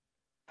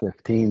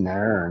 15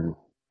 there, and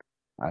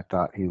I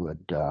thought he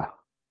would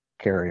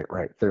carry it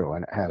right through,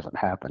 and it hasn't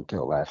happened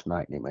till last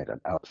night. And he made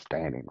an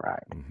outstanding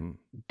ride. Mm-hmm.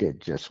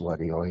 Did just what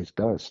he always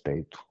does,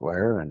 stayed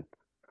square, and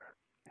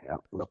yeah,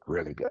 looked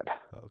really good.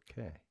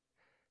 Okay.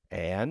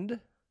 And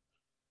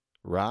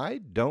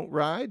ride? Don't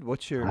ride?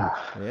 What's your?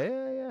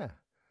 Yeah, yeah.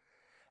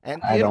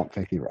 And I don't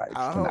think he rides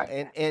oh,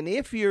 tonight. and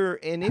if you're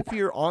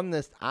on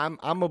this, I'm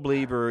a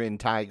believer in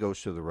tie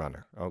goes to the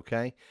runner.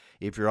 Okay,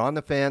 if you're on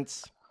the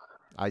fence,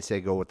 I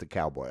say go with the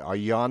cowboy. Are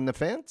you on the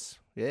fence?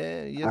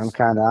 Yeah, I'm yes.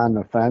 kind of on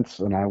the fence,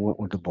 and I went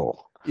with the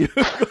bull.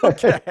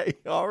 Okay,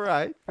 all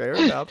right, fair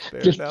enough,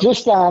 fair just enough.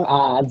 just on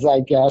odds,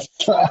 I guess.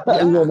 Yeah,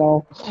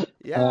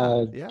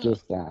 yeah, yeah.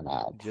 Just on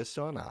odds. Just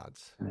on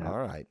odds. Yeah. All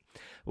right.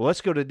 Well,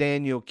 let's go to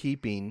Daniel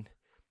Keeping.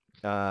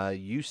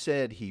 You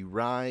said he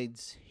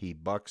rides, he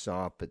bucks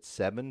off at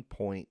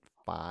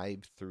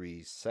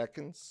 7.53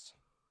 seconds.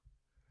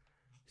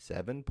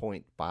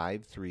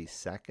 7.53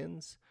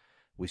 seconds.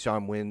 We saw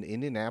him win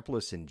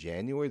Indianapolis in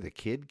January. The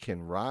kid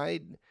can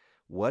ride.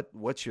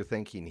 What's your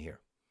thinking here?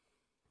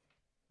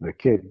 The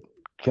kid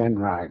can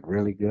ride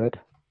really good,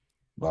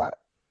 but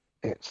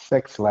at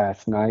 6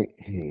 last night,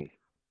 he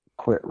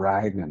quit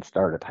riding and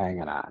started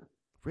hanging on.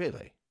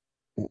 Really?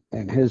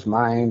 In his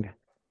mind,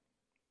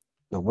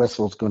 the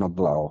whistle's going to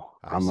blow.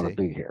 I I'm going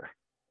to see. be here.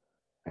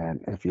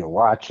 And if you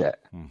watch it,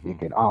 you Mm-hmm.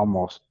 can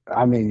almost,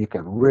 I mean, you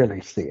can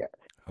really see it.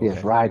 He was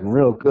Okay. riding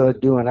real good,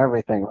 doing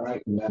everything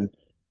right, and then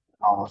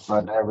all of a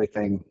sudden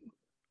everything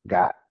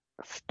got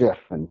stiff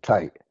and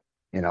tight.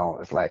 You know,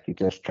 it's like he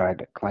just tried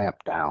to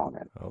clamp down,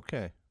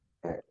 Okay.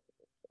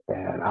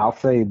 and I'll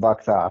say he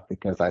bucks off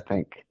because I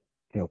think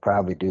he'll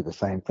probably do the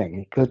same thing.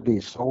 He could be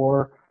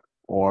sore,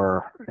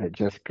 or it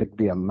just could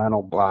be a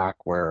mental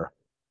block where,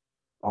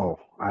 oh,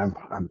 I'm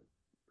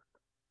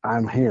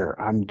here,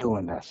 I'm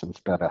doing this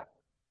instead of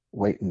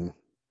waiting.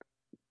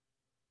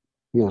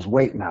 He was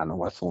waiting on the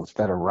whistle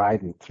instead of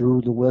riding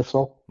through the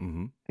whistle.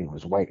 Mm-hmm. He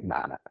was waiting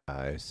on it.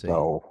 I see.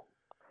 So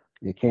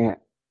you can't.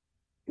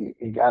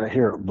 You got to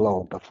hear it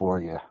blow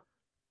before you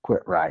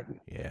quit riding.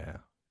 Yeah.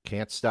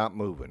 Can't stop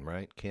moving,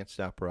 right? Can't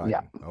stop Yeah,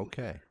 riding.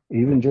 Okay.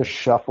 even just Okay.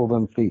 shuffle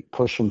them feet,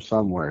 push them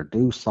somewhere,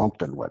 do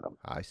something with them.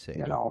 I see.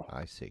 You know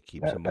I see.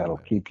 Keeps them that'll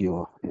moving. keep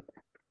you.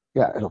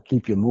 Yeah, it'll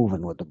keep you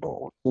moving with the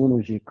bull. As soon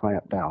as you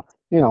clamp down,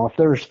 you know, if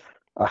there's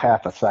a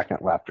half a second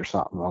left or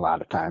something, a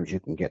lot of times you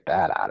can get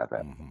that out of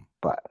it. Mm-hmm.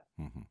 But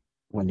Mm-hmm.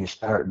 when you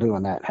start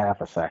doing that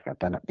half a second,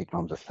 then it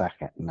becomes a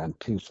second and then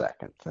 2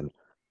 seconds. And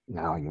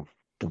now you've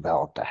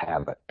developed a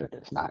habit that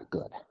is not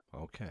good.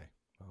 Okay.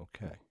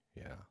 Okay.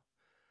 Yeah.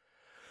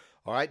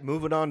 All right.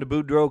 Moving on to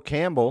Boudreaux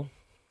Campbell.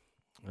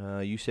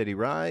 You said he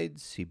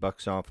rides. He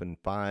bucks off in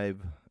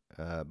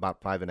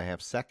about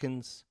 5.5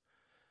 seconds.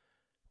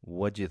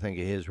 What'd you think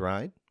of his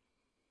ride?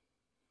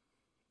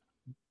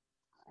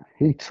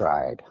 He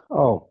tried.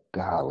 Oh,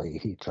 golly,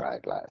 he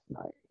tried last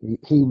night.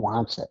 He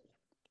wants it.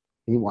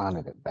 He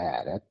wanted it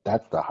bad.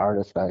 That's the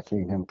hardest I've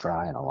seen him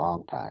try in a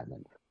long time.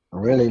 And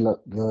really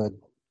looked good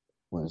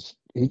was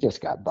he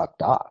just got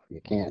bucked off.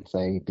 You Mm-hmm. can't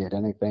say he did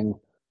anything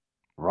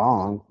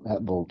wrong.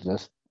 That bull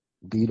just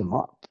beat him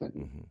up and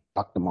Mm-hmm.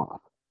 bucked him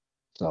off.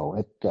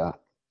 So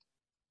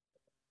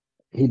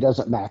he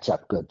doesn't match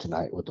up good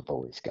tonight with the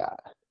bull he's got.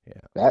 Yeah.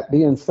 That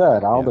being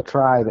said, all Yeah. the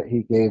try that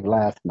he gave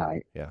last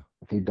night, Yeah.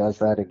 if he does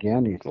that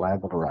again, he's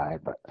liable to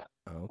ride. But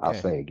I'll Okay.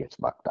 say he gets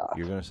bucked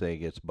You're off. going to say he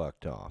gets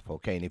bucked off.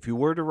 Okay. And if you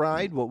were to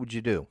ride, what would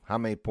you do? How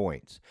many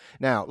points?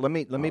 Now, let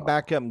me Uh,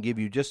 back up and give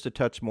you just a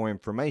touch more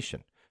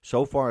information.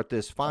 So far at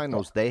this okay.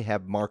 finals, they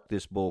have marked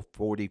this bull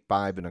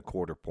 45 and a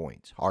quarter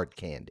points. Hard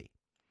candy.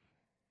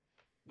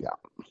 Yeah.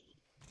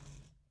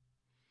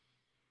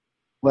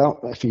 Well,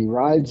 if he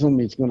rides him,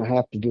 he's going to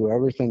have to do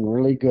everything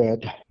really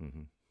good.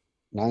 Mm-hmm.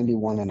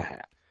 91 and a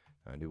half.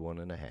 91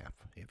 and a half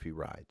if he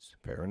rides.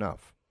 Fair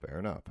enough. Fair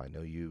enough. I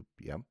know you.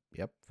 Yep.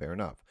 Yep. Fair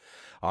enough.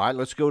 All right.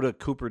 Let's go to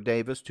Cooper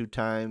Davis,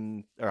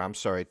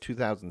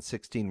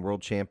 2016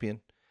 world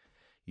champion.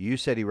 You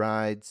said he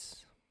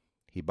rides.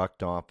 He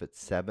bucked off at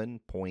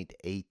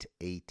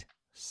 7.88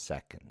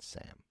 seconds,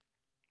 Sam.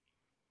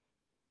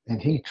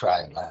 And he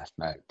tried last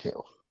night,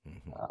 too.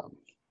 Mm-hmm. Um,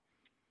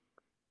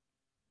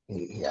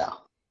 yeah,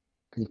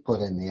 he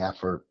put in the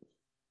effort.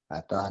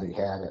 I thought he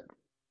had it.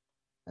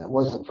 It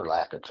wasn't for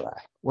lack of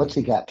try. What's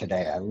he Mm-hmm. got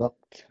today? I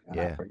looked and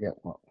I Yeah. forget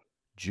what.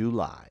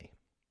 July.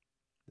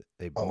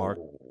 They've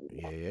marked. Oh,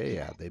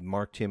 Yeah. They've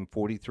marked him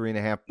 43 and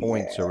a half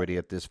points yeah. already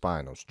at this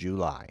finals.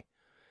 July.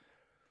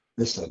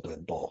 This is a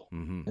good bull.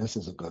 Mm-hmm. This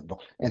is a good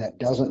bull. And it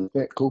doesn't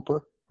fit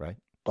Cooper, Right.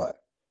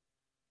 but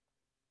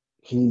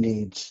he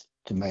needs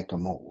to make a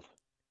move.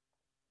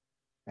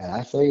 And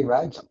I say he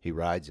rides him. He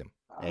rides him.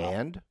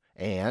 Uh,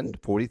 And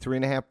 43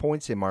 and a half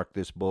points they marked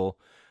this bull.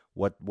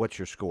 What's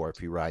your score if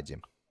he rides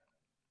him?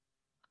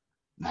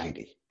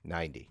 90.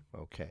 90.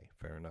 Okay,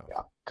 fair enough.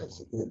 Yeah,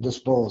 because this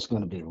bull is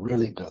going to be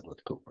really good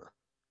with Cooper.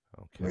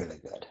 Okay. Really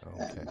good.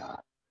 Okay.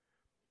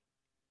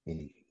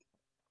 And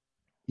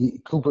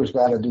Cooper's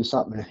got to do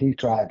something that he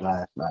tried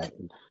last night.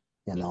 And,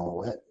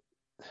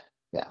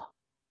 yeah,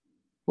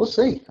 we'll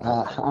see.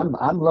 Okay.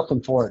 I'm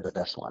looking forward to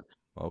this one.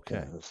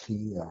 Okay. Because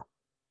he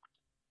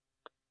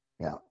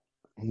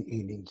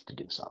needs to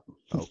do something.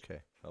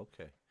 Okay.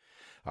 Okay.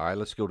 All right,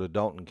 let's go to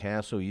Dalton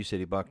Castle. You said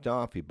he bucked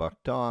off. He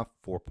bucked off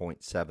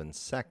 4.7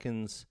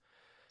 seconds.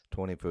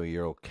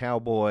 24-year-old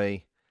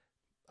cowboy.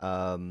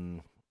 I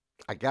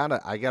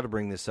gotta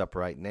bring this up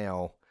right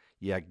now.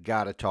 You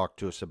gotta talk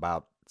to us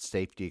about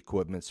safety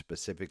equipment,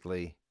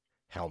 specifically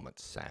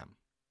helmets, Sam.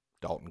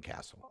 Dalton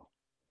Castle.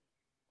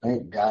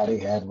 Thank God he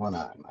had one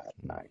on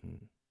last night.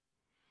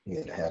 Mm-hmm. He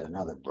had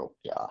another broke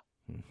jaw.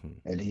 Mm-hmm.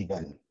 And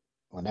even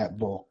when that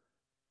bull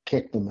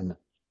kicked him in the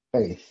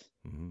face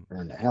Mm-hmm.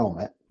 or in the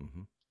helmet,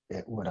 Mm-hmm.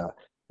 it would have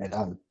it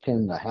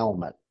unpinned the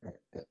helmet. It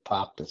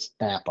popped the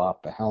snap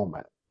off the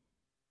helmet.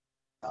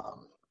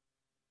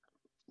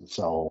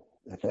 So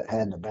if it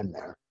hadn't have been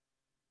there,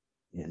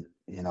 he had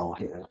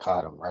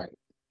caught him right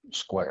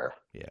square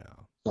Yeah.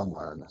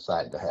 somewhere in the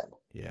side of the head.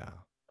 Yeah.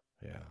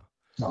 Yeah.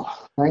 So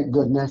thank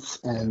goodness.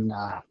 Yeah. And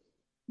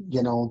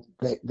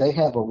they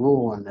have a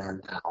rule in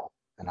there now,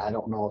 and I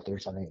don't know if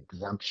there's any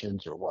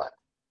exemptions or what.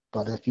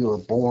 But if you were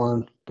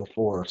born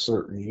before a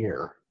certain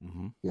year,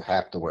 Mm-hmm. you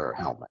have to wear a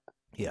helmet,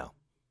 Yeah.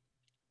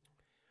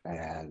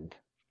 and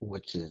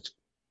which is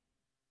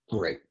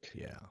great.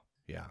 Yeah.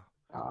 Yeah.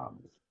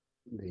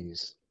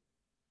 These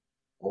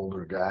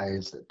older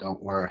guys that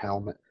don't wear a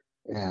helmet,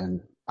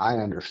 and I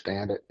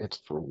understand it. It's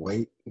for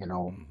weight.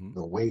 Mm-hmm.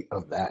 The weight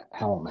of that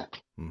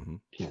helmet Mm-hmm.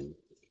 can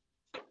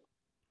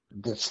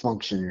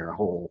dysfunction your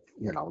whole.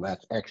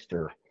 That's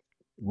extra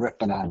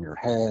ripping on your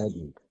head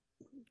and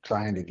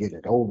trying to get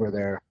it over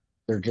there.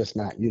 They're just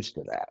not used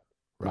to that.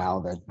 Right. Now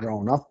they've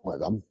grown up with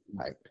them.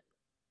 Like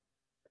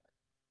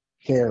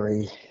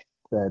Carrie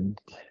said,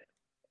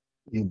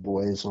 you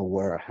boys will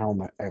wear a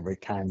helmet every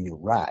time you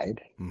ride.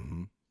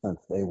 Mm-hmm.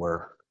 Since they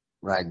were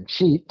riding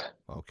sheep,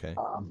 Okay.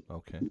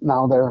 Okay.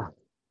 now they're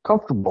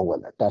comfortable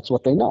with it. That's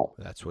what they know,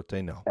 That's what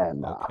they know.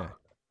 and Okay.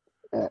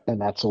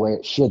 and that's the way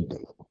it should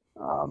be.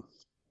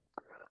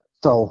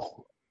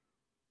 So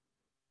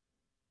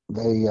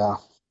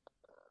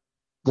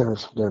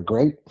they're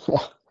great.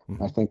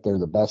 Mm-hmm. I think they're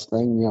the best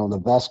thing. The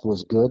vest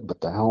was good, but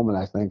the helmet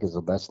I think is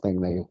the best thing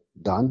they've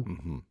done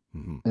Mm-hmm.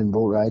 Mm-hmm. in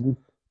bull riding.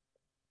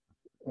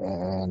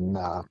 And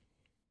I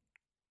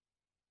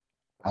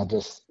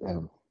just,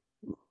 Dalen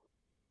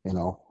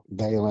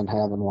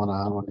having one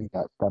on when he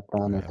got stepped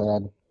on his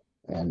head,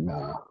 and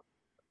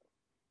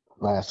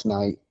last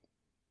night.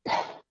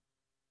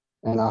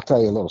 And I'll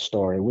tell you a little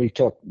story. We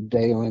took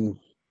Dalen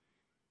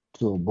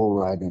to a bull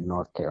ride in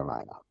North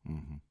Carolina,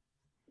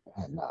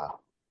 Mm-hmm. and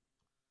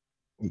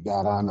he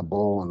got on the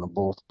bull, and the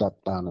bull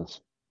stepped on his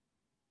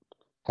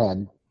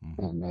head,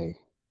 Mm-hmm. and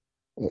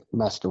it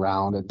messed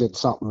around. It did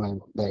something,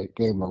 and they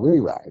gave him a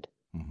re-ride.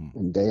 Mm-hmm.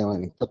 And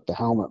Dalen, he put the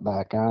helmet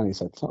back on. He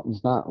said,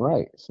 "Something's not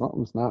right.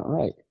 Something's not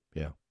right."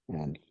 Yeah.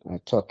 And I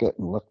took it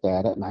and looked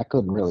at it, and I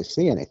couldn't really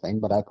see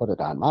anything, but I put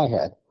it on my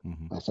head.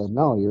 Mm-hmm. I said,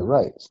 "No, you're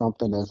right.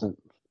 Something isn't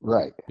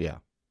right." Yeah.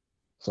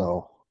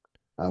 So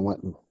I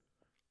went and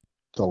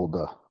told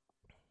the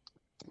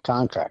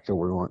contractor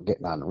we weren't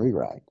getting on the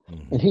re-ride.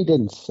 Mm-hmm. And he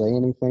didn't say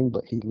anything,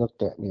 but he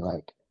looked at me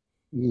like,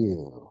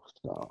 "You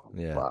so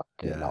Yeah. fuck,"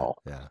 Yeah.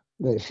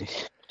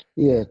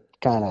 Yeah,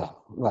 kind of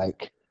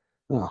like,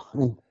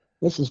 and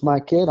this is my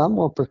kid. I'm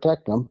going to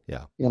protect him.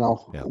 Yeah.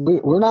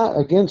 We're not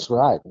against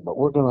riding, but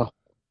we're going to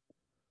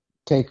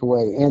take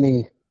away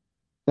anything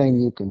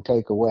anything you can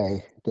take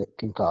away that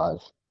can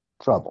cause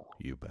trouble.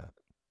 You bet.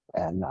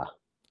 And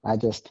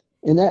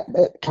and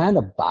that kind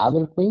of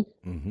bothered me,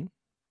 Mm-hmm.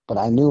 but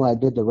I knew I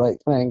did the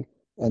right thing.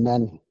 And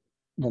then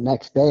the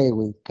next day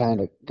we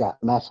kind of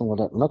got messing with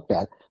it and looked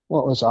at it.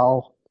 Well, it was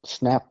all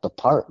snapped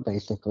apart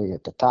basically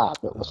at the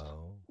top. It was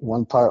Oh,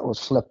 one part was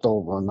flipped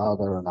over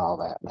another and all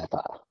that. And I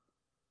thought,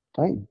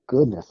 thank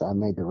goodness I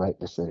made the right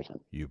decision.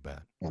 you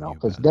bet.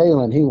 Because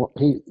Dalen, Dalen,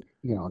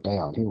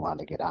 he wanted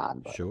to get on,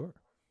 but Sure.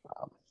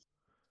 um,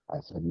 I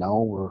said,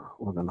 no,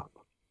 we're going to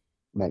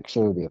make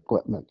sure the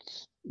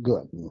equipment's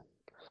good. And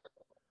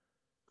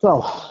so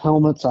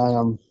helmets,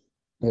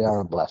 they are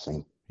a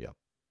blessing. Yep.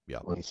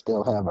 Yep. We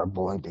still have our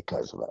boy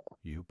because of it.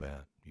 You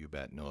bet. You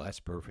bet. No, that's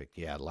perfect.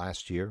 Yeah,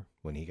 last year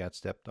when he got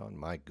stepped on,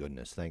 my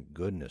goodness, thank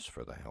goodness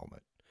for the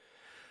helmet.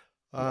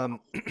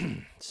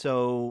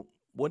 So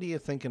what are you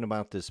thinking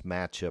about this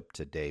matchup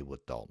today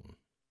with Dalton?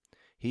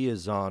 He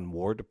is on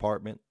War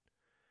Department.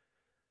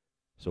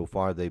 So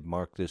far, they've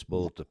marked this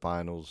bull at the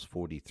finals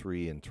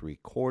 43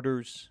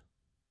 3/4.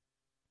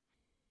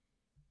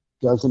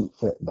 Doesn't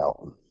fit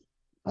Dalton.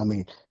 I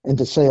mean, and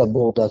to say a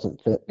bull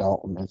doesn't fit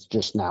Dalton, it's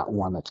just not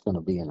one that's going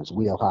to be in his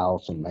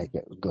wheelhouse and make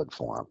it good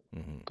for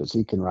him because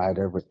he can ride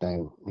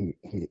everything.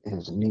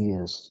 His knee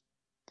is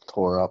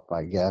tore up,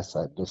 I guess.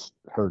 I just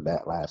heard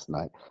that last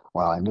night.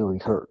 Well, I knew he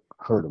hurt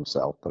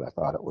himself, but I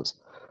thought it was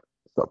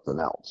something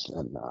else.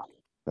 And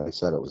they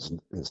said it was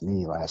his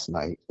knee last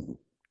night. And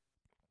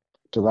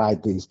to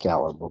ride these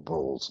caliber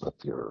bulls,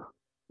 if you're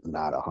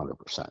not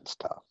 100%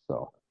 stuff,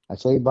 so I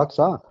say he bucks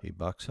off. He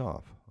bucks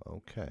off.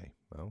 Okay.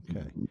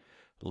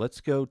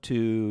 Let's go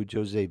to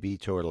Jose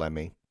Vitor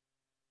Lemmy.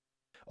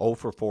 0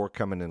 for 4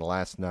 coming in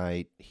last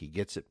night. He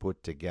gets it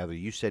put together.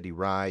 You said he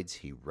rides.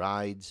 He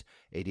rides.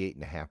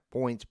 88.5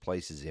 points.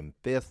 Places him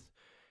 5th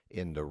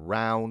in the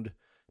round.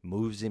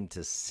 Moves him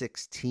to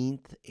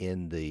 16th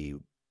in the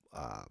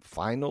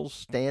finals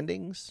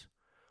standings.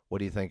 What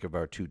do you think of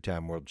our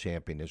two-time world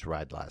champion, his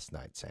ride last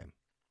night, Sam?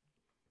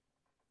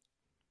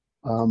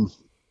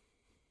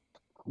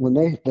 When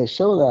they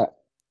show that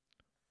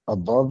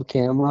above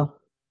camera,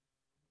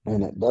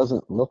 and it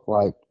doesn't look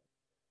like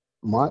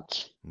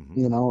much,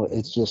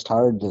 it's just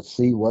hard to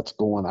see what's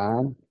going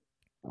on.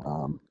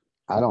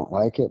 I don't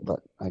like it,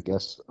 but I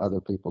guess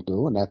other people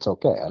do, and that's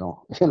okay. I don't,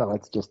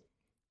 it's just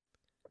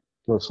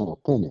personal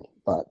opinion.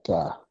 But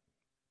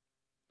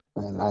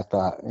and I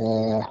thought,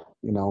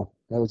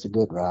 that was a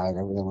good ride.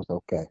 Everything was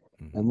okay.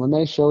 And when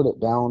they showed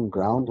it down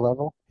ground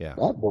level,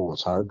 that bull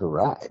was hard to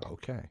ride.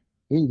 Okay.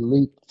 He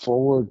leaped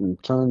forward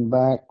and turned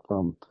back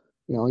from,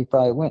 he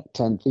probably went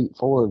 10 feet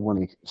forward when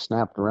he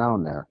snapped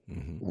around there.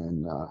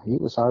 And he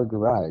was hard to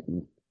ride.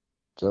 And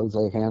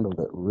Jose handled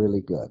it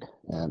really good.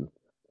 And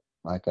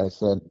like I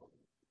said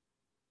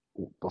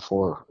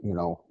before,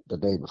 the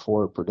day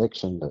before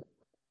prediction that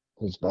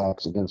his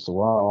back's against the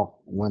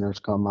wall, winners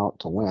come out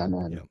to win.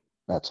 And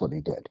that's what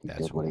he did. He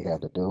did what he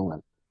had to do,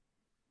 and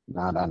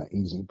not on an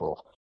easy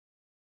bull.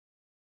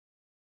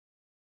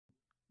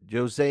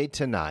 Jose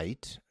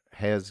tonight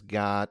has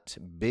got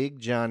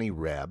Big Johnny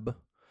Reb.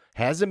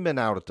 Hasn't been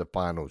out at the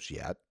finals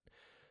yet.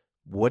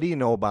 What do you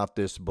know about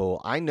this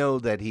bull? I know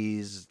that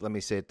let me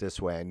say it this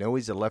way. I know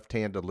he's a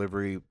left-hand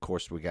delivery. Of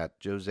course, we got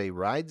Jose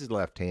rides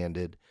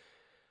left-handed.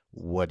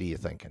 What are you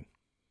thinking?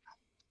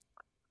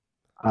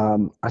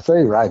 I say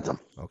he rides him.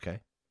 Okay.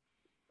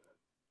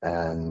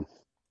 And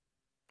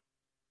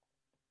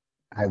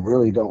I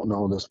really don't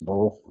know this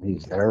bull.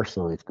 He's there,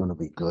 so he's going to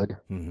be good.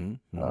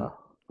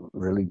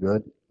 Really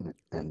good.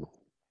 And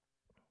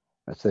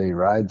I say he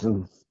rides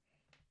him.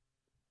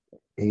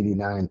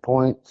 89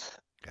 points.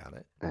 Got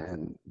it.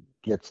 And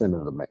gets into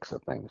the mix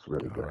of things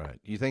really good. All right.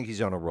 You think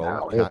he's on a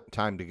roll?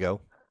 Time to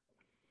go?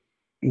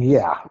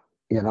 Yeah.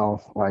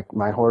 Like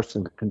my horse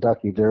in the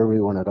Kentucky Derby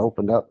when it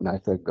opened up, and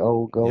I said,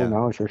 go,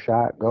 now it's your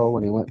shot, go,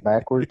 and he went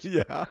backwards.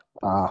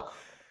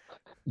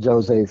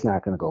 Jose's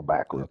not going to go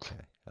backwards.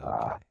 Okay.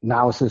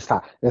 Now it's his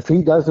time. If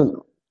he doesn't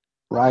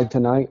ride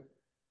tonight,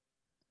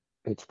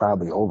 it's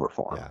probably over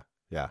for him.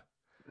 Yeah.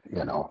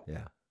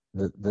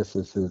 This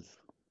is his.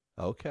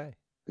 Okay.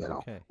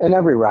 And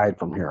every ride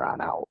from here on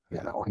out,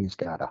 he's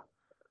got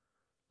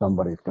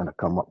somebody's going to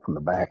come up from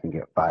the back and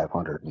get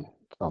 500 and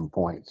some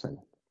points, and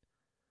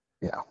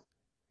he's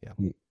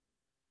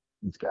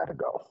got to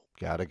go.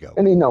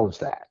 And he knows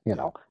that,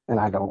 and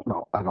I don't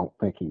know. I don't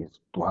think he's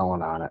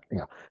dwelling on it.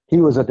 He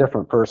was a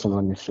different person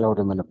when you showed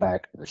him in the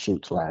back of the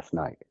chutes last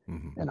night.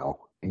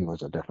 He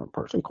was a different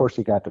person. Of course,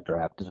 he got to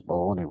draft his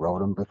bull, and he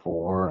rode him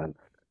before, and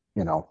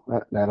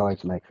that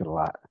always makes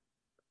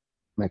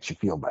you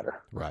feel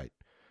better. Right.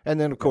 And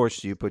then, of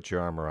course, you put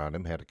your arm around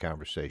him, had a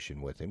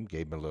conversation with him,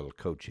 gave him a little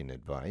coaching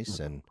advice,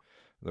 and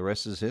the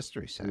rest is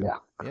history, Sam.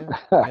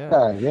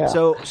 Yeah.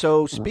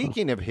 So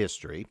speaking of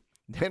history,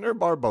 Dinner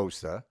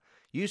Barbosa,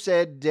 you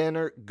said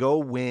dinner, go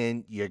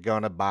win, you're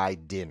going to buy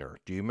dinner.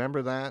 Do you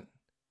remember that?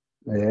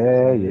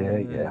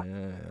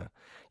 Yeah.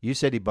 You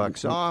said he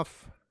bucks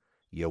off.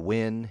 You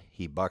win.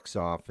 He bucks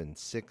off in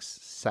 6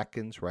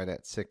 seconds, right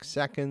at 6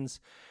 seconds.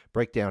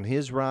 Break down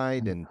his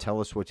ride and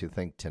tell us what you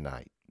think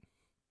tonight.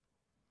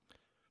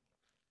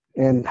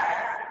 And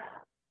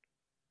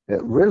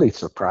it really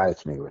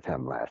surprised me with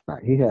him last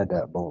night. He had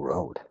that bull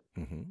rode,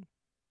 Mm-hmm.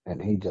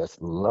 and he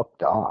just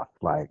looked off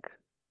like,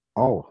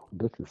 oh,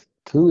 this is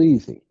too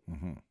easy.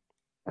 Mm-hmm.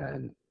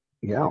 And,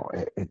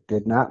 it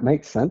did not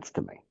make sense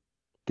to me.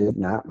 Did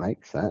not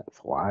make sense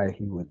why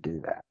he would do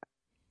that.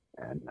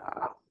 And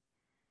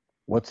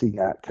what's he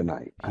got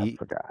tonight? I He,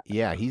 forgot.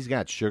 yeah, he's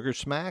got Sugar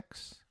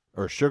Smacks,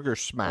 or Sugar Oh,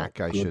 Smack,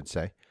 I good, should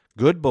say.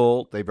 Good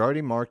bull. They've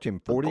already marked him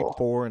good bull.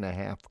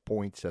 44.5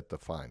 points at the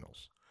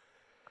finals.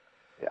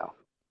 Yeah,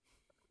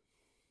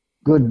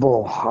 good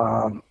bull.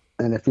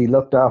 And if he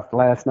looked off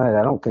last night,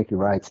 I don't think he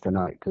rides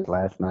tonight because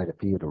last night, if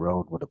he had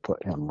rode, would have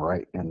put him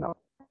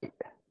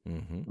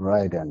Mm-hmm.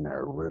 right in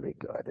there, really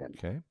good. And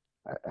Okay.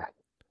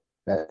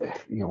 uh,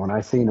 when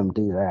I seen him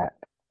do that,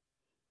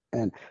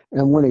 and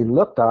when he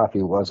looked off,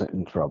 he wasn't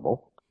in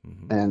trouble.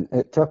 Mm-hmm. And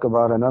it took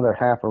about another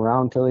half a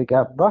round till he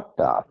got bucked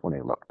off when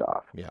he looked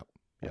off. Yep.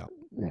 Yep.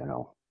 You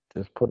know,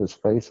 just put his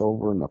face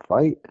over in the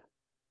fight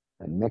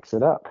and mix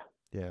it up.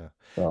 Yeah.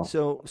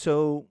 So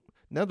So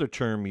another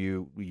term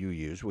you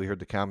use, we heard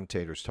the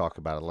commentators talk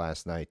about it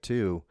last night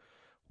too.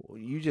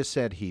 You just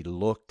said he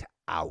looked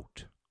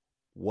out.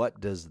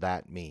 What does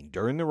that mean?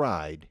 During the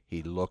ride,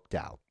 he looked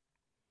out.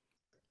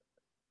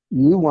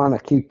 you want to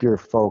keep your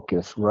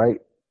focus right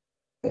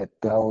at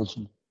those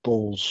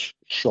bull's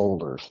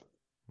shoulders,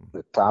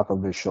 the top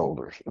of his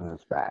shoulders and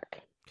his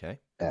back. Okay.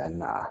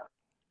 And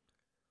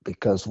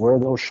because where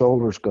those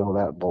shoulders go,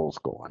 that bull's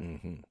going.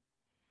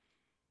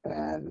 Mm-hmm.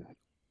 And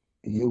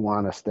you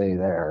want to stay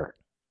there.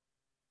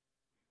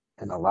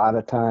 And a lot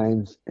of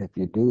times, if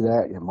you do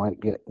that,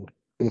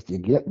 if you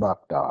get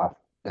bucked off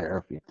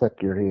there, if you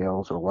click your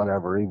heels or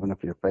whatever, even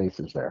if your face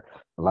is there,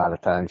 a lot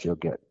of times you'll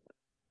get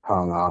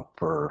hung up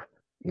or,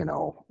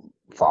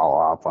 fall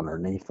off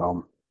underneath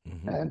them.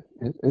 Mm-hmm. And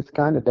it's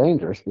kind of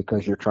dangerous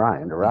because you're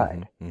trying to Mm-hmm.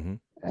 ride. Mm-hmm.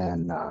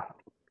 And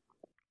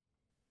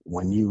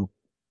when you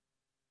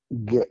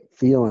get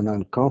feeling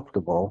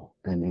uncomfortable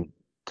and you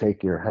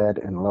take your head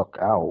and look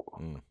out,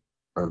 Mm.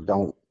 or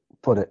don't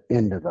put it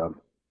into the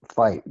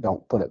fight,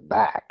 don't put it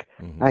back.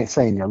 Mm-hmm. I ain't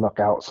saying you look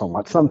out so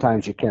much.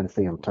 Sometimes you can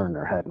see them turn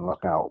their head and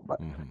look out,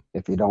 but Mm-hmm.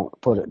 if you don't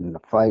put it in the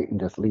fight and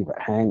just leave it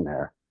hang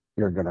there,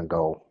 you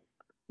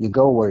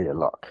go where you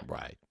look.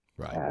 Right.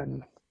 Right.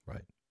 And,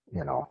 Right.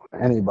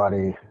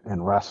 Anybody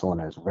in wrestling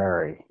is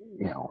very,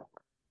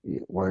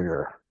 where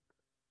your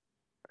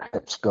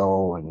hips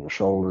go and your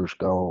shoulders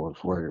go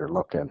is where you're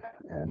looking.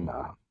 And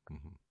Mm-hmm.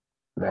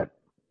 Mm-hmm. that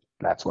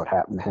that's what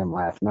happened to him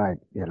last night.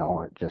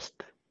 It just,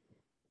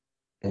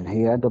 and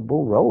he had the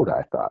bull road,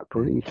 I thought,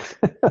 pretty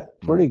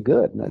Mm-hmm. pretty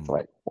good. And it's Mm-hmm.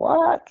 like,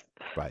 what?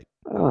 Right.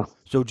 Oh,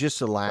 So so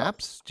just a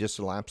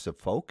lapse of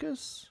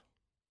focus.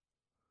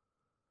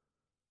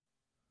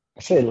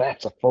 I say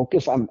lapse of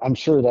focus. I'm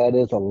sure that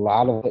is a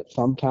lot of it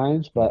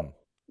sometimes, Mm-hmm. but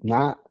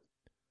not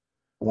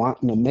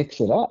wanting to mix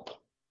it up,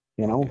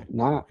 Okay.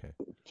 not Okay.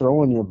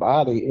 throwing your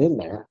body in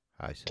there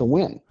I see. to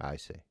win, I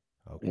see.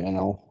 you Okay.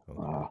 know,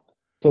 Okay.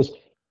 because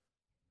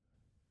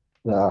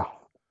the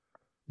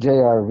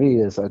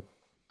JRV is a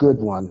good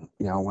one.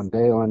 When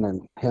Dalen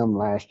and him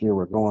last year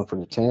were going for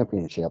the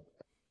championship,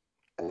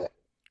 uh,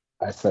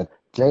 I said,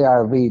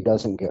 JRV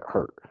doesn't get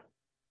hurt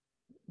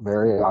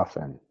very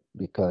often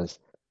because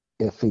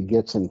if he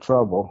gets in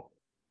trouble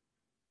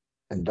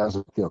and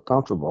doesn't feel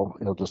comfortable,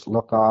 he'll just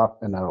look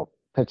off and it'll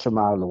pitch him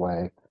out of the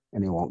way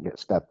and he won't get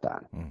stepped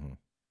on, Mm-hmm.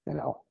 you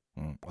know.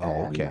 Mm. Oh,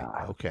 And okay.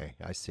 Okay.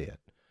 I see it.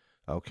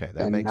 Okay.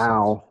 That and makes sense.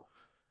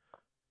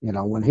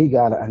 now, when he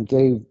got and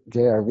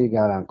JRV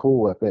got on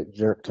cool with it,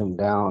 jerked him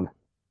down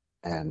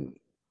and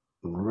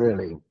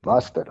really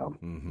busted him.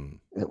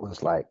 Mm-hmm. It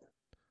was like,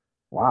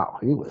 wow,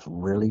 he was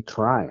really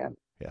trying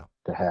Yeah.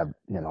 to have,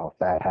 if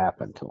that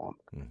happened to him.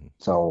 Mm-hmm.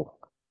 So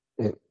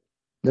it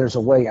there's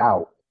a way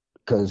out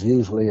because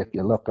usually if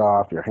you look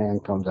off, your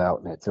hand comes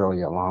out and they throw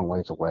you a long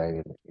ways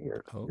away and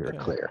you're Okay.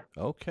 clear.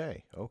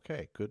 Okay.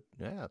 Okay. Good.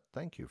 Yeah.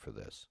 Thank you for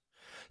this.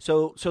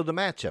 So the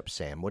matchup,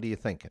 Sam. What are you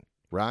thinking?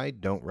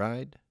 Ride? Don't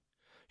ride?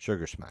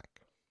 Sugar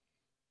smack.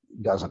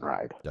 Doesn't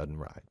ride. Doesn't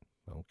ride.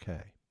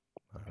 Okay.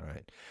 All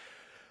right.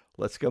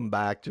 Let's come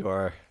back to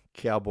our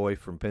cowboy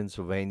from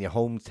Pennsylvania,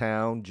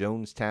 hometown,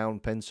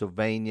 Jonestown,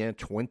 Pennsylvania,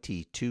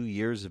 22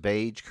 years of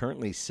age,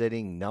 currently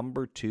sitting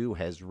number 2,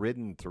 has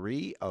ridden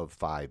 3 of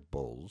 5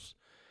 bulls.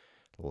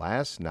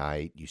 Last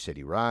night, you said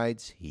he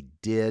rides. He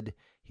did.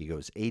 He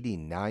goes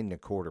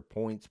 89.25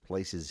 points,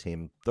 places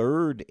him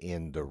 3rd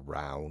in the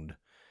round.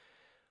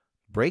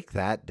 Break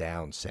that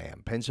down,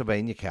 Sam.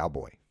 Pennsylvania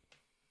cowboy.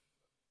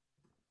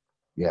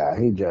 Yeah,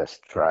 he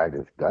just tried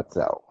his guts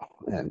out,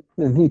 and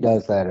he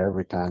does that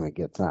every time he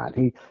gets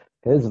on.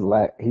 His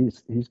leg,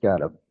 he's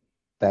got a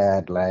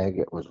bad leg.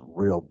 It was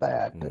real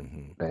bad.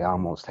 Mm-hmm. They Mm-hmm.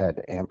 almost had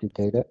to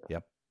amputate it,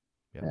 Yep.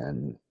 Yep.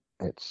 and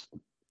it's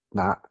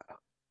not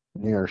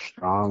near as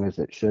strong as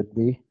it should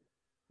be.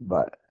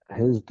 But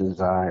his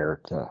desire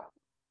to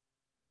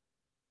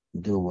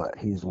do what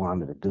he's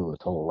wanted to do his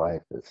whole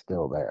life is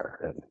still there,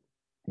 and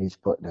he's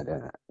putting it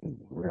in it and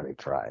really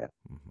trying.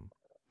 Mm-hmm.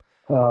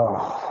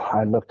 Oh,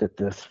 I looked at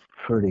this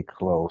pretty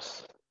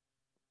close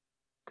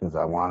because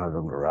I wanted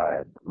him to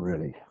ride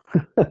really,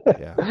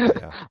 Yeah,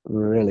 yeah,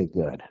 really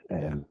good. yeah.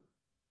 And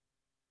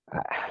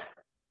I,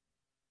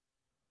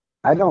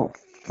 I don't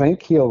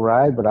think he'll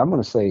ride, but I'm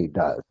going to say he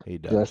does, He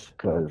just does.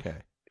 because Okay.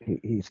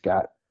 he's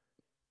got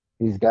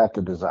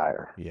the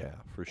desire. Yeah,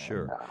 for And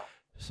sure.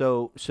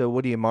 So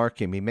what do you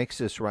mark him? He makes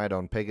this ride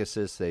on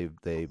Pegasus.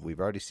 We've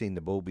already seen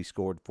the Bull be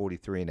scored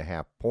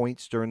 43.5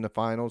 points during the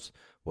finals.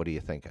 What are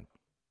you thinking?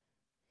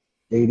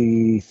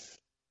 87.5.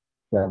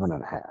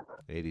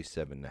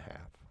 87.5.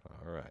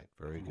 All right,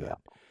 very Yeah. good.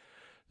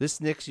 This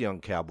next young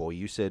cowboy,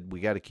 you said we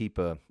got to keep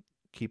a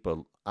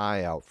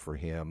eye out for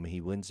him.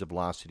 He wins the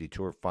Velocity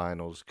Tour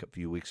Finals a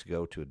few weeks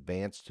ago to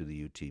advance to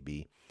the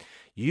UTB.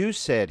 You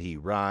said he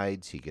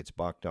rides. He gets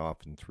bucked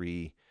off in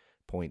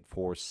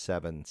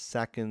 3.47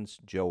 seconds.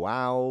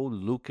 Joao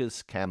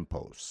Lucas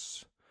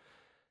Campos.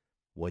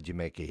 What'd you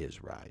make of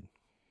his ride?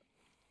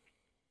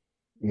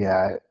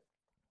 Yeah.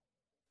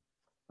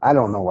 I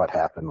don't know what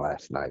happened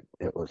last night.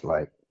 It was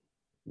like,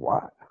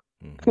 what?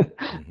 Mm-hmm.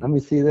 Mm-hmm. Let me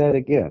see that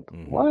again.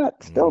 Mm-hmm.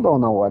 What? Still Mm-hmm.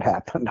 don't know what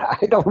happened.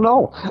 I don't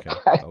know. Okay.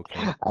 I,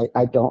 Okay.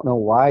 I don't know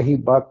why he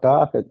bucked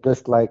off. It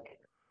just like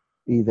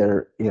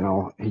either,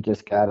 he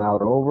just got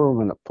out over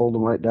him and it pulled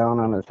him right down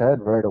on his head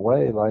right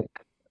away, like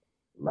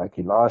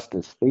he lost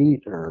his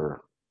feet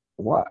or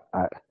what.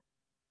 I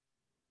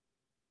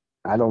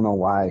don't know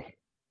why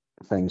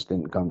things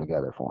didn't come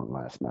together for him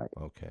last night.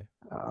 Okay.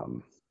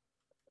 Um,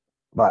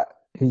 but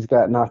he's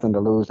got nothing to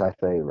lose. I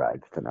say he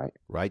rides tonight.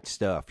 Right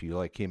stuff. You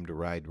like him to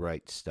ride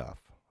right stuff.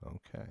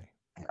 Okay.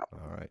 Yeah.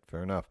 All right.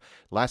 Fair enough.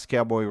 Last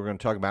cowboy we're going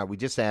to talk about, we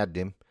just added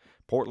him.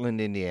 Portland,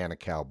 Indiana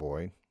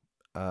cowboy.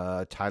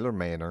 Tyler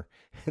Manor.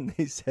 And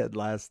they said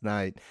last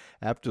night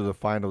after the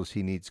finals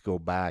he needs to go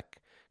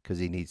back because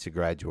he needs to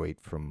graduate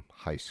from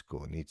high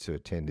school. He needs to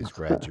attend his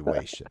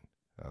graduation.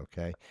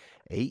 Okay.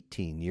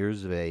 18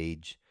 years of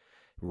age.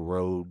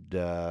 Rode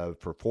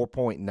for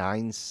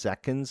 4.9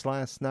 seconds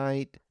last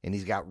night, and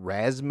he's got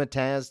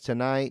razzmatazz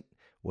tonight.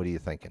 What are you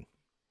thinking?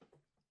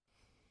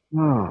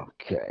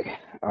 Okay.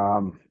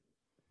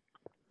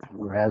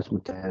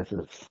 Razzmatazz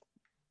is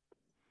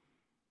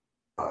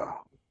a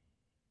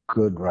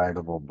good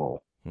rideable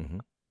bull. Mm-hmm.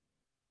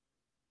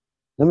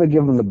 Let me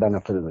give him the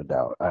benefit of the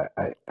doubt.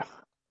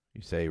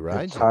 You say he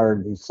rides It's it.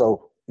 hard. It's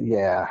so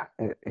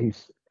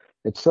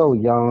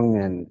young,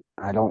 and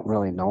I don't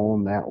really know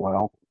him that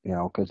well,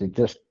 because he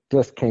just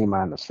came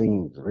on the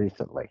scenes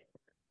recently.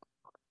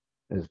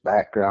 His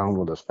background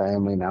with his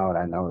family, now that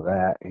I know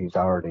that, he's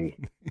already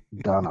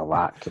done a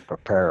lot to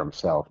prepare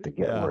himself to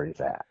get Yeah. where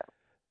he's at.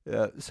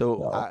 So,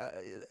 So,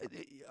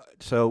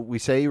 so we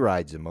say he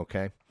rides him,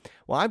 okay?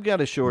 Well, I've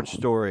got a short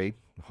story,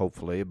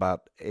 hopefully,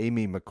 about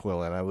Amy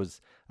McQuillan. I was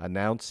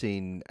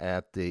announcing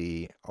at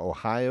the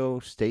Ohio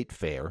State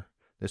Fair.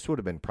 This would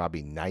have been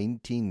probably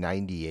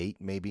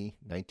 1998, maybe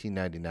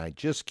 1999,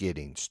 just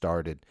getting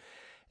started.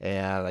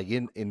 And I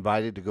get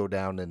invited to go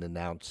down and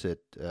announce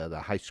it,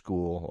 the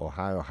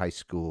Ohio High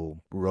School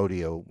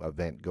rodeo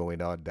event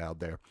going on down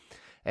there.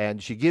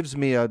 And she gives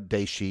me a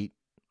day sheet,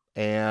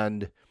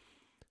 and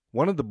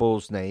one of the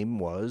bulls' name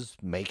was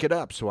Make It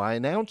Up. So I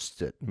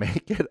announced it,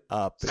 Make It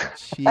Up. And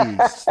she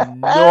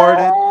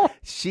snorted.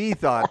 She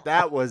thought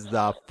that was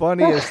the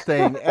funniest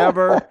thing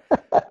ever.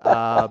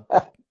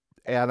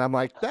 And I'm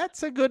like,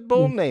 that's a good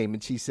bull name.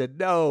 And she said,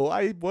 no,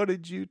 I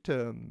wanted you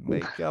to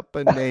make up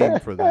a name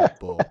for that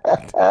bull.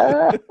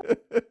 I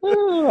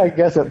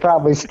guess it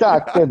probably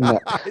stuck, didn't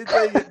it? I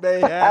think it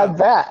may I have.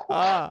 bet.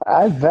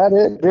 I bet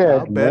it did. I'll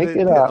bet Make it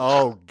it did. up.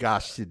 Oh,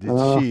 gosh, did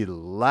she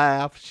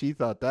laugh? She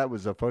thought that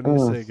was the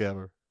funniest thing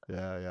ever.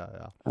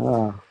 Yeah.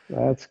 Oh,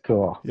 that's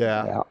cool.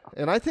 Yeah.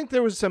 And I think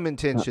there was some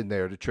intention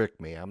there to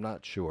trick me. I'm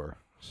not sure.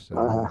 So,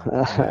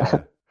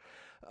 yeah.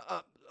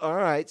 All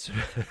right.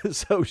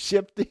 So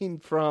shifting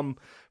from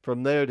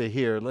there to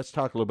here, let's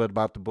talk a little bit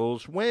about the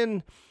bulls.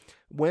 When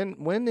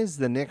is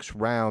the next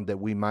round that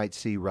we might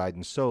see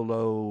riding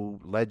solo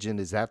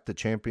legend? Is that the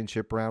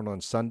championship round on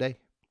Sunday?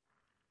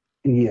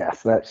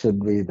 Yes, that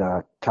should be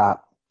the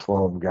top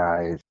 12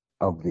 guys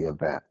of the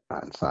event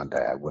on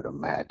Sunday, I would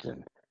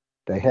imagine.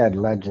 They had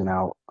Legend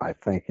out, I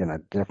think, in a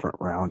different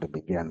round to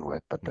begin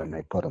with, but then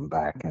they put him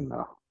back in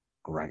the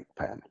rank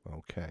pen.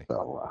 Okay.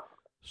 So,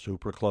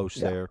 super close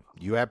yeah. there.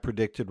 You have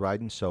predicted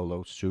riding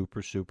solo.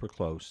 Super, super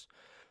close.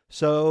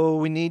 So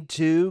we need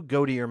to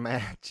go to your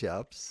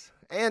matchups.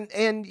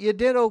 And you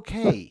did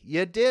okay.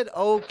 You did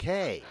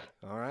okay.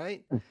 All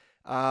right.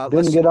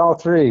 Didn't get all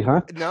three,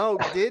 huh? No,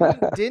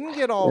 didn't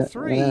get all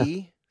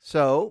three.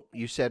 So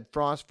you said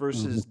Frost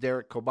versus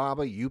Derek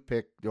Kobaba. You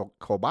picked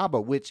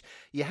Kobaba, which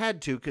you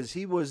had to because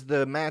he was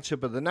the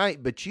matchup of the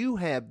night. But you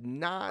have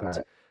not. Right.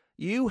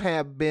 You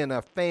have been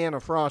a fan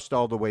of Frost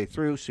all the way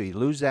through, so you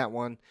lose that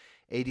one.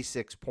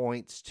 86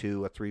 points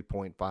to a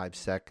 3.5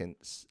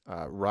 seconds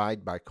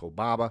ride by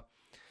Kobaba.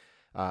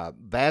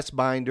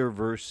 Bassbinder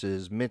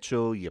versus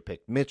Mitchell. You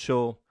picked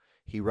Mitchell.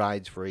 He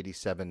rides for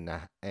 87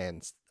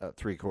 and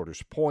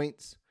 3/4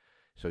 points.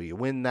 So you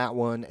win that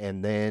one,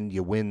 and then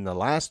you win the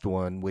last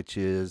one, which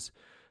is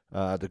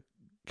the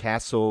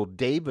Castle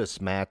Davis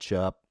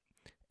matchup.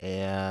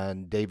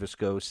 and Davis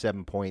goes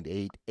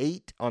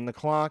 7.88 on the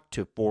clock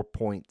to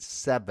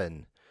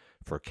 4.7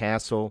 for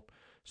Castle.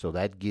 So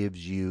that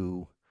gives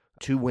you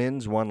 2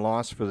 wins, 1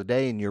 loss for the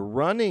day, and your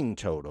running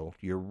total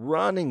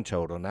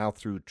now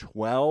through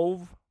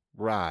 12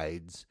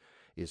 rides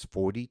is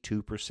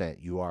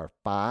 42%. You are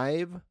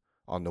 5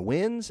 on the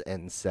wins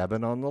and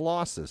 7 on the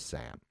losses,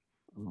 Sam.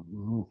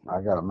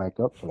 I got to make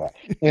up for that.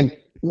 And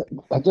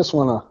I just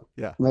want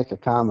to make a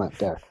comment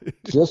there.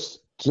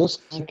 Just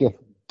think if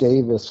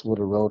Davis would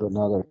have rode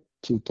another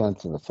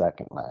 0.2 of a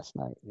second last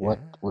night, what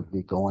would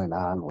be going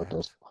on with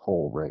this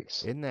whole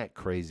race? Isn't that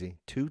crazy?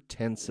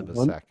 0.2 of a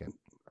second.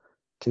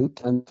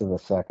 0.2 of a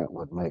second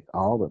would make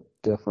all the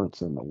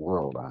difference in the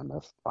world on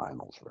this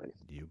finals race.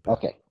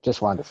 Okay,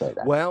 just wanted to say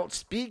that. Well,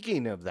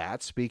 speaking of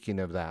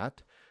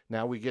that,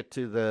 now we get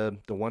to the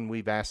one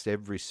we've asked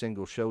every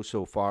single show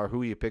so far.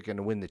 Who are you picking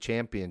to win the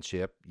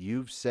championship?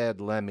 You've said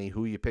Lemmy.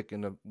 Who are you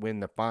picking to win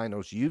the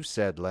finals? You've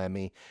said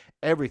Lemmy.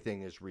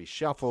 Everything is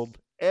reshuffled.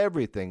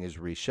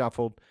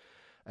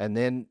 And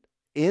then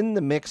in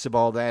the mix of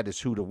all that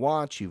is who to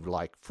watch. You've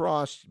liked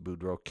Frost,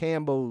 Boudreaux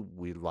Campbell.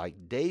 We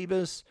like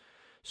Davis.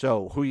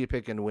 So who are you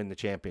picking to win the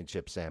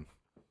championship, Sam?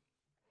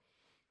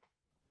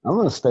 I'm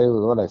going to stay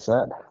with what I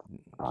said.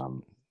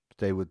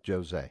 Stay with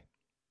Jose.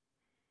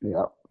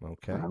 Yeah.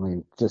 Okay. I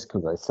mean, just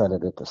because I said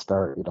it at the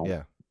start, you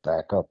don't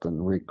back up and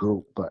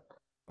regroup. But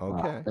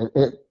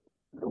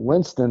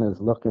Winston is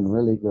looking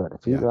really good.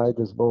 If he rides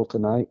his bull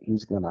tonight,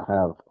 he's going to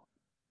have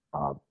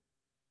a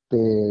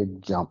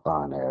big jump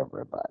on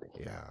everybody.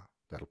 Yeah,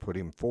 that'll put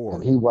him forward.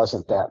 And he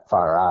wasn't that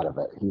far out of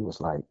it. He was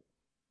like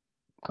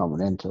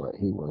coming into it.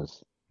 He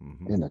was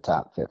in the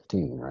top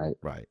 15, right?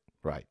 Right.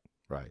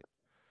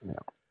 Yeah.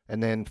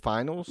 And then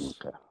finals.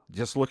 Okay.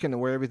 Just looking at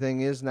where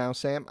everything is now,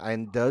 Sam.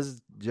 And does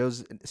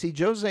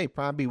Jose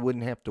probably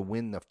wouldn't have to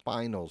win the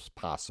finals,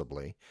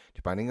 possibly,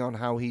 depending on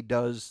how he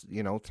does,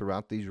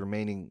 throughout these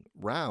remaining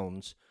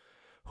rounds.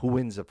 Who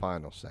wins the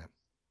finals, Sam?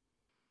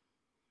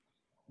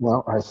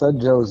 Well, I said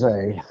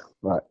Jose,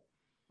 but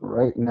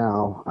right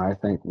now I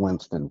think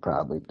Winston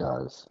probably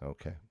does.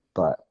 Okay.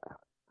 But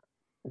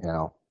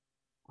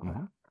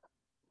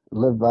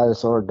live by the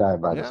sword, die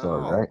by the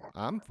sword, right?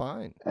 I'm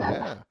fine.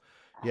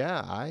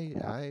 Yeah,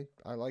 I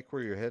like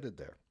where you're headed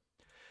there.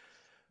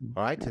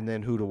 All right, and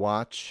then who to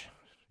watch?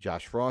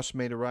 Josh Frost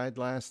made a ride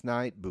last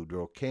night.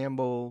 Boudreaux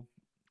Campbell,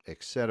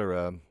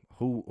 etc.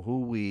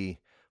 Who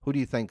do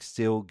you think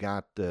still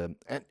got the?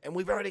 And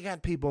we've already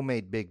got people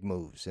made big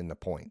moves in the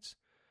points.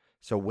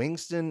 So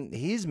Winston,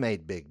 he's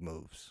made big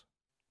moves.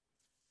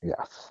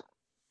 Yes.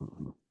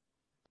 Mm-hmm.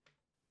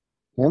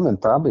 Him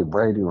and probably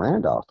Brady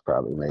Randolph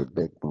probably made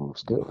big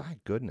moves too. My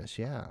goodness,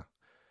 yeah.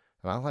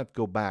 And I'll have to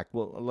go back.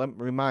 Well,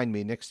 remind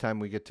me next time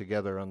we get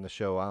together on the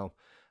show.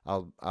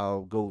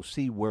 I'll go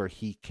see where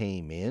he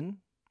came in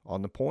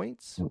on the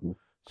points,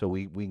 so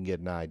we can get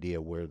an idea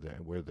where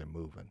they're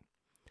moving.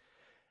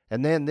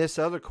 And then this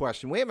other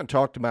question, we haven't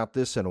talked about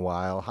this in a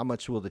while. How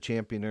much will the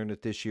champion earn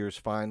at this year's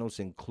finals,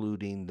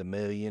 including the $1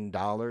 million?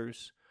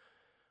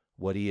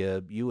 What do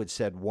you had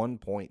said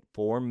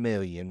 $1.4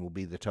 million will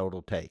be the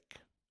total take.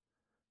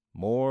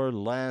 More or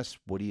less,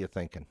 what are you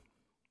thinking?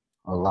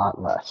 A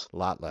lot less.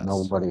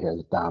 Nobody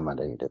has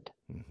dominated.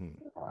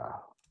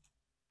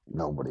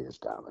 Nobody has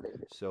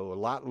dominated. So a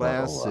lot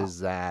less, is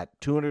that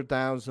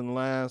 200,000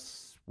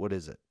 less? What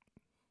is it?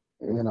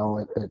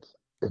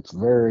 It's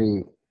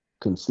very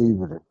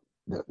conceivable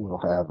that we'll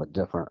have a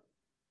different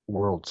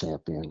world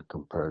champion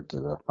compared to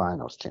the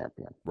finals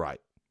champion. Right.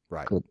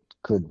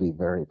 Could be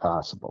very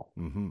possible.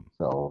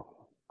 So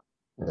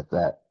if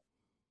that,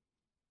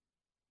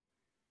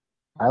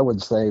 I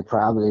would say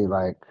probably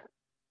like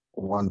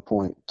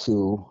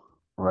 1.2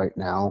 right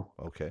now.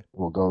 Okay.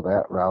 We'll go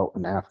that route,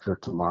 and after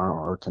tomorrow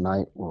or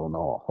tonight, we'll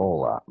know a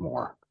whole lot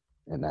more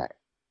in that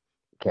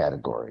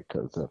category,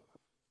 because if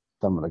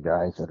some of the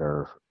guys that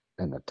are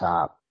in the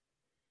top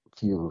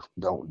few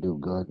don't do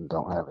good and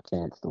don't have a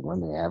chance to win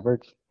the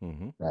average,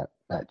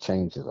 that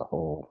changes the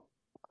whole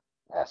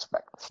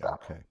aspect of stuff.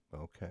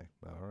 Okay.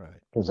 All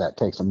right. Because that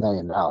takes $1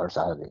 million out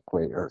of the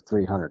equation, or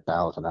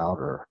 300,000 out,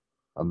 or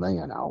 $1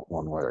 million out,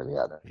 one way or the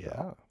other.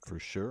 Yeah, for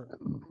sure.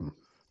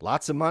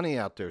 Lots of money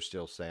out there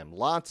still, Sam.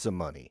 Lots of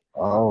money.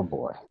 Oh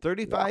boy.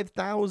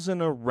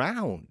 35,000 a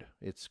round.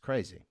 It's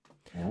crazy.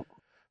 Yeah.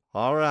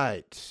 All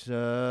right.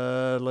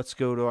 Let's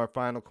go to our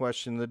final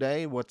question of the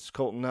day. What's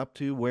Colton up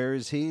to? Where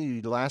is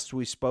he? Last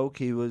we spoke,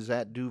 he was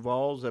at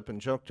Duval's up in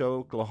Chute,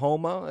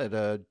 Oklahoma at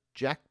a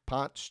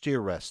jackpot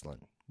steer wrestling.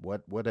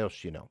 What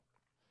else you know?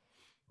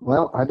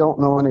 Well, I don't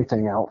know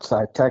anything else.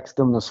 I texted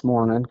him this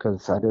morning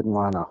because I didn't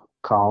want to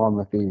call him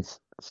if he's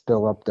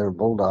still up there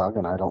bulldog,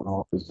 and I don't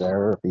know if he's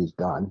there or if he's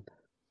done.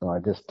 So I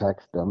just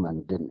texted him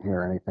and didn't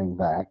hear anything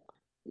back.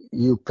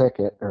 You pick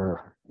it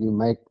or you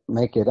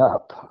make it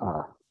up.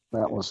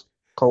 That was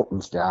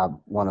Colton's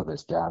job. One of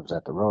his jobs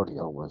at the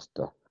rodeo was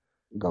to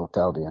go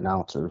tell the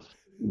announcers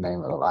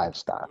name of the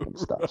livestock and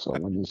stuff. So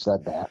when you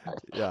said that,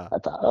 I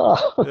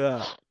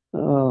thought,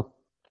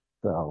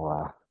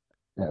 So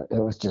it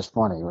was just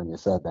funny when you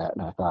said that,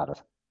 and I thought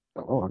of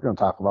oh, we're going to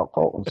talk about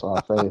Colton. So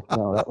I'll say,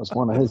 that was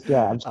one of his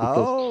jobs because,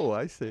 Oh,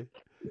 I see.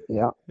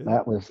 yeah,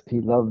 Yeah.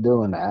 he loved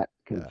doing that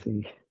because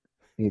Yeah.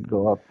 he'd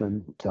go up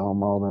and tell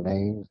them all the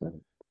names and,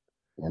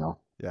 you know,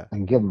 Yeah.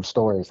 and give them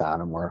stories on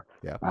them where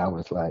Yeah. I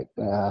was like,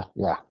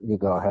 yeah, you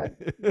go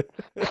ahead.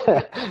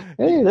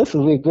 Hey, You- this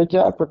would be a good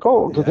job for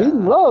Colton because he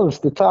yeah. loves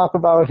to talk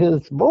about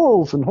his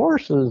bulls and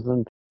horses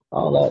and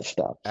all that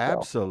stuff. So,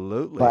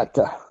 Absolutely. but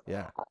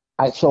Yeah.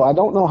 I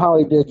don't know how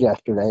he did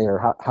yesterday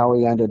or how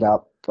he ended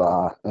up,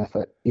 if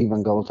it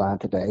even goes on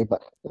today.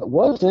 But it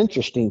was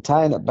interesting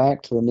tying it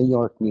back to the New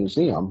York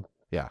Museum.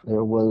 Yeah.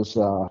 There was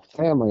a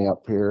family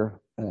up here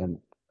and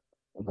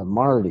the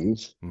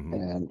Martys, Mm-hmm.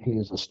 and he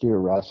was a steer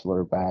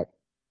wrestler back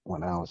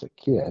when I was a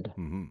kid,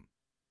 Mm-hmm.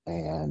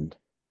 and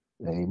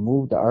they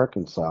moved to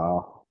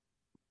Arkansas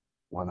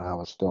when I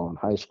was still in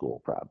high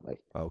school, probably.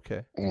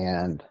 Okay.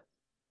 And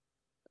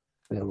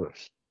it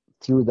was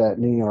through that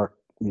New York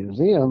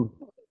Museum,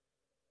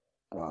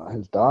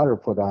 his daughter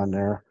put on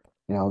there,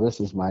 this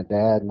is my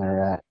dad, and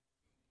they're at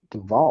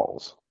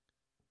Duval's.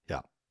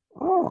 Yeah.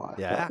 Oh, I thought,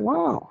 Yeah.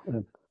 wow.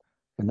 And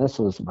this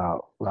was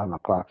about 11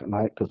 o'clock at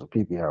night because the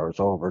PBR was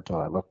over till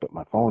I looked at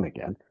my phone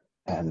again.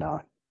 And I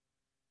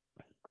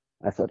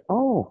said,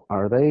 oh,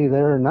 are they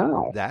there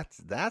now?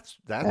 That's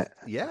Uh,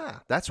 yeah.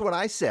 That's what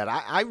I said.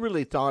 I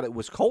really thought it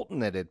was Colton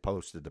that had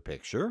posted the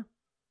picture.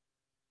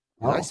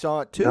 'Cause I oh,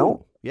 saw it too.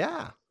 no,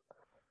 Yeah.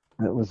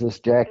 it was this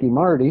Jackie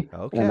Marty.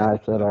 And Okay. I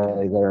said, are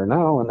Okay. they there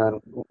now? And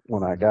then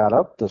when I got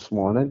up this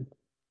morning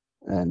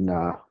and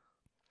I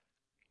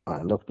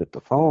looked at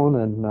the phone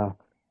and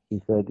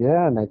he said,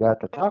 yeah, and they got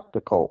to talk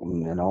to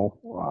Colton, and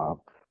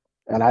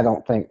I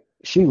don't think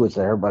she was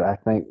there, but I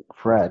think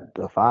Fred,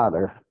 the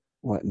father,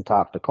 went and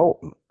talked to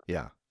Colton.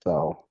 Yeah.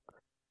 So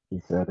he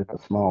said it's a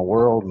small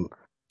world and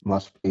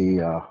must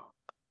be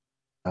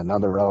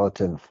another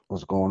relative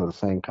was going to the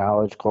same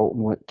college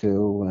Colton went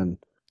to, and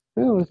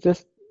it was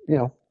just,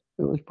 it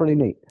was pretty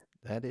neat.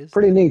 That is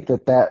Pretty neat.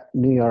 neat that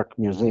New York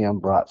Museum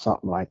brought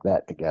something like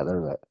that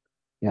together that,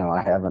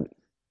 I haven't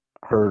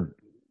heard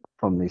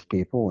from these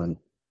people in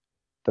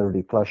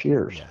 30 plus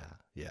years, Yeah.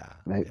 Yeah.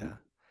 maybe, Yeah.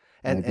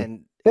 And maybe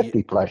and you,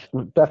 50 plus,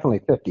 definitely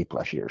 50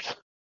 plus years.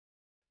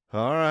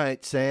 all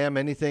right, Sam,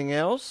 anything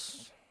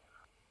else?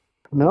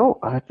 No,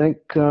 I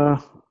think I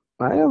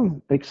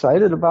am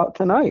excited about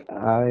tonight.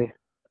 I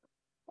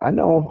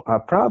know I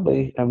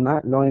probably am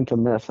not going to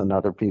miss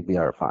another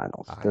PBR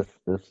finals. I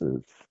This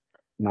is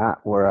not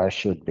where I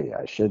should be.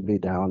 I should be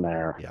down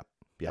there, Yep.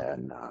 Yep.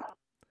 and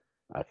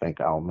I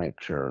think I'll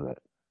make sure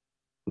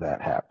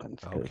that happens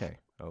because Okay.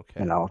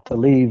 Okay. to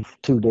leave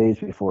 2 days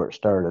before it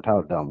started,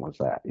 how dumb was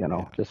that?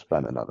 Yeah. Just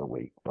spend Yeah. another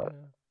week. But Yeah.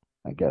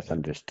 I guess Yeah.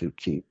 I'm just too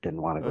cheap.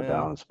 Didn't want to go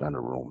down Well, and spend a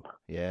room.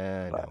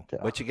 yeah, I But know.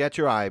 But you got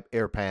your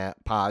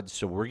pods,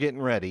 so we're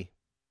getting ready.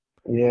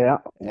 yeah,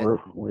 And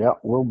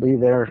we'll be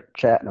there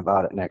chatting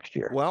about it next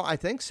year. well, I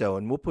think so.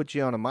 And we'll put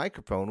you on a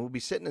microphone. We'll be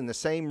sitting in the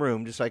same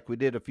room, just like we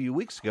did a few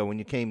weeks ago when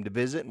you came to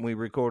visit, and we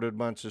recorded a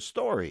bunch of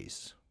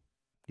stories.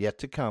 Yet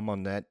to come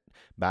on that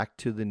Back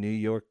to the New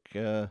York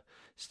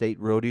State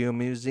Rodeo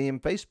Museum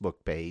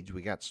Facebook page.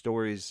 We got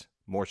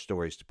more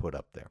stories to put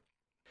up there.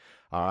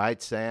 All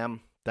right,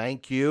 Sam.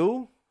 Thank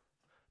you.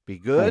 Be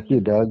Thank you,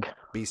 good. Doug.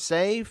 Be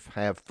safe.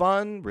 Have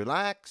fun.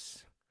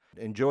 Relax.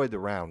 Enjoy the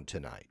round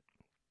tonight.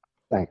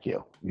 Thank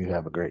you. You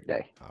have a great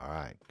day. All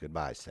right.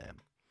 Goodbye,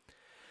 Sam.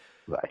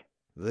 Bye.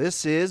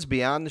 This is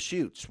Beyond the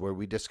Chutes, where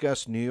we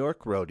discuss New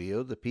York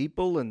Rodeo, the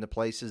people, and the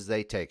places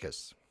they take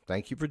us.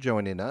 Thank you for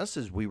joining us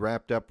as we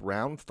wrapped up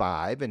round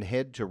 5 and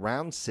head to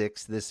round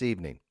 6 this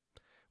evening.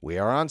 We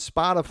are on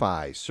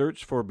Spotify.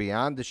 Search for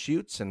Beyond the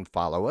Chutes and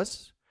follow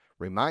us.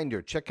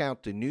 Reminder, check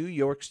out the New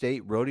York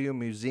State Rodeo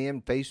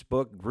Museum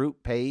Facebook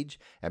group page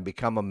and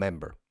become a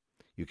member.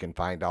 You can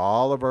find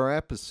all of our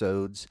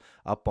episodes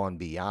up on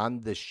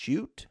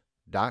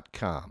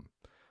beyondthechute.com.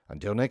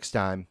 Until next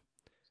time,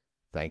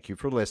 thank you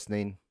for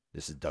listening.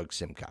 This is Doug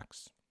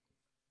Simcox.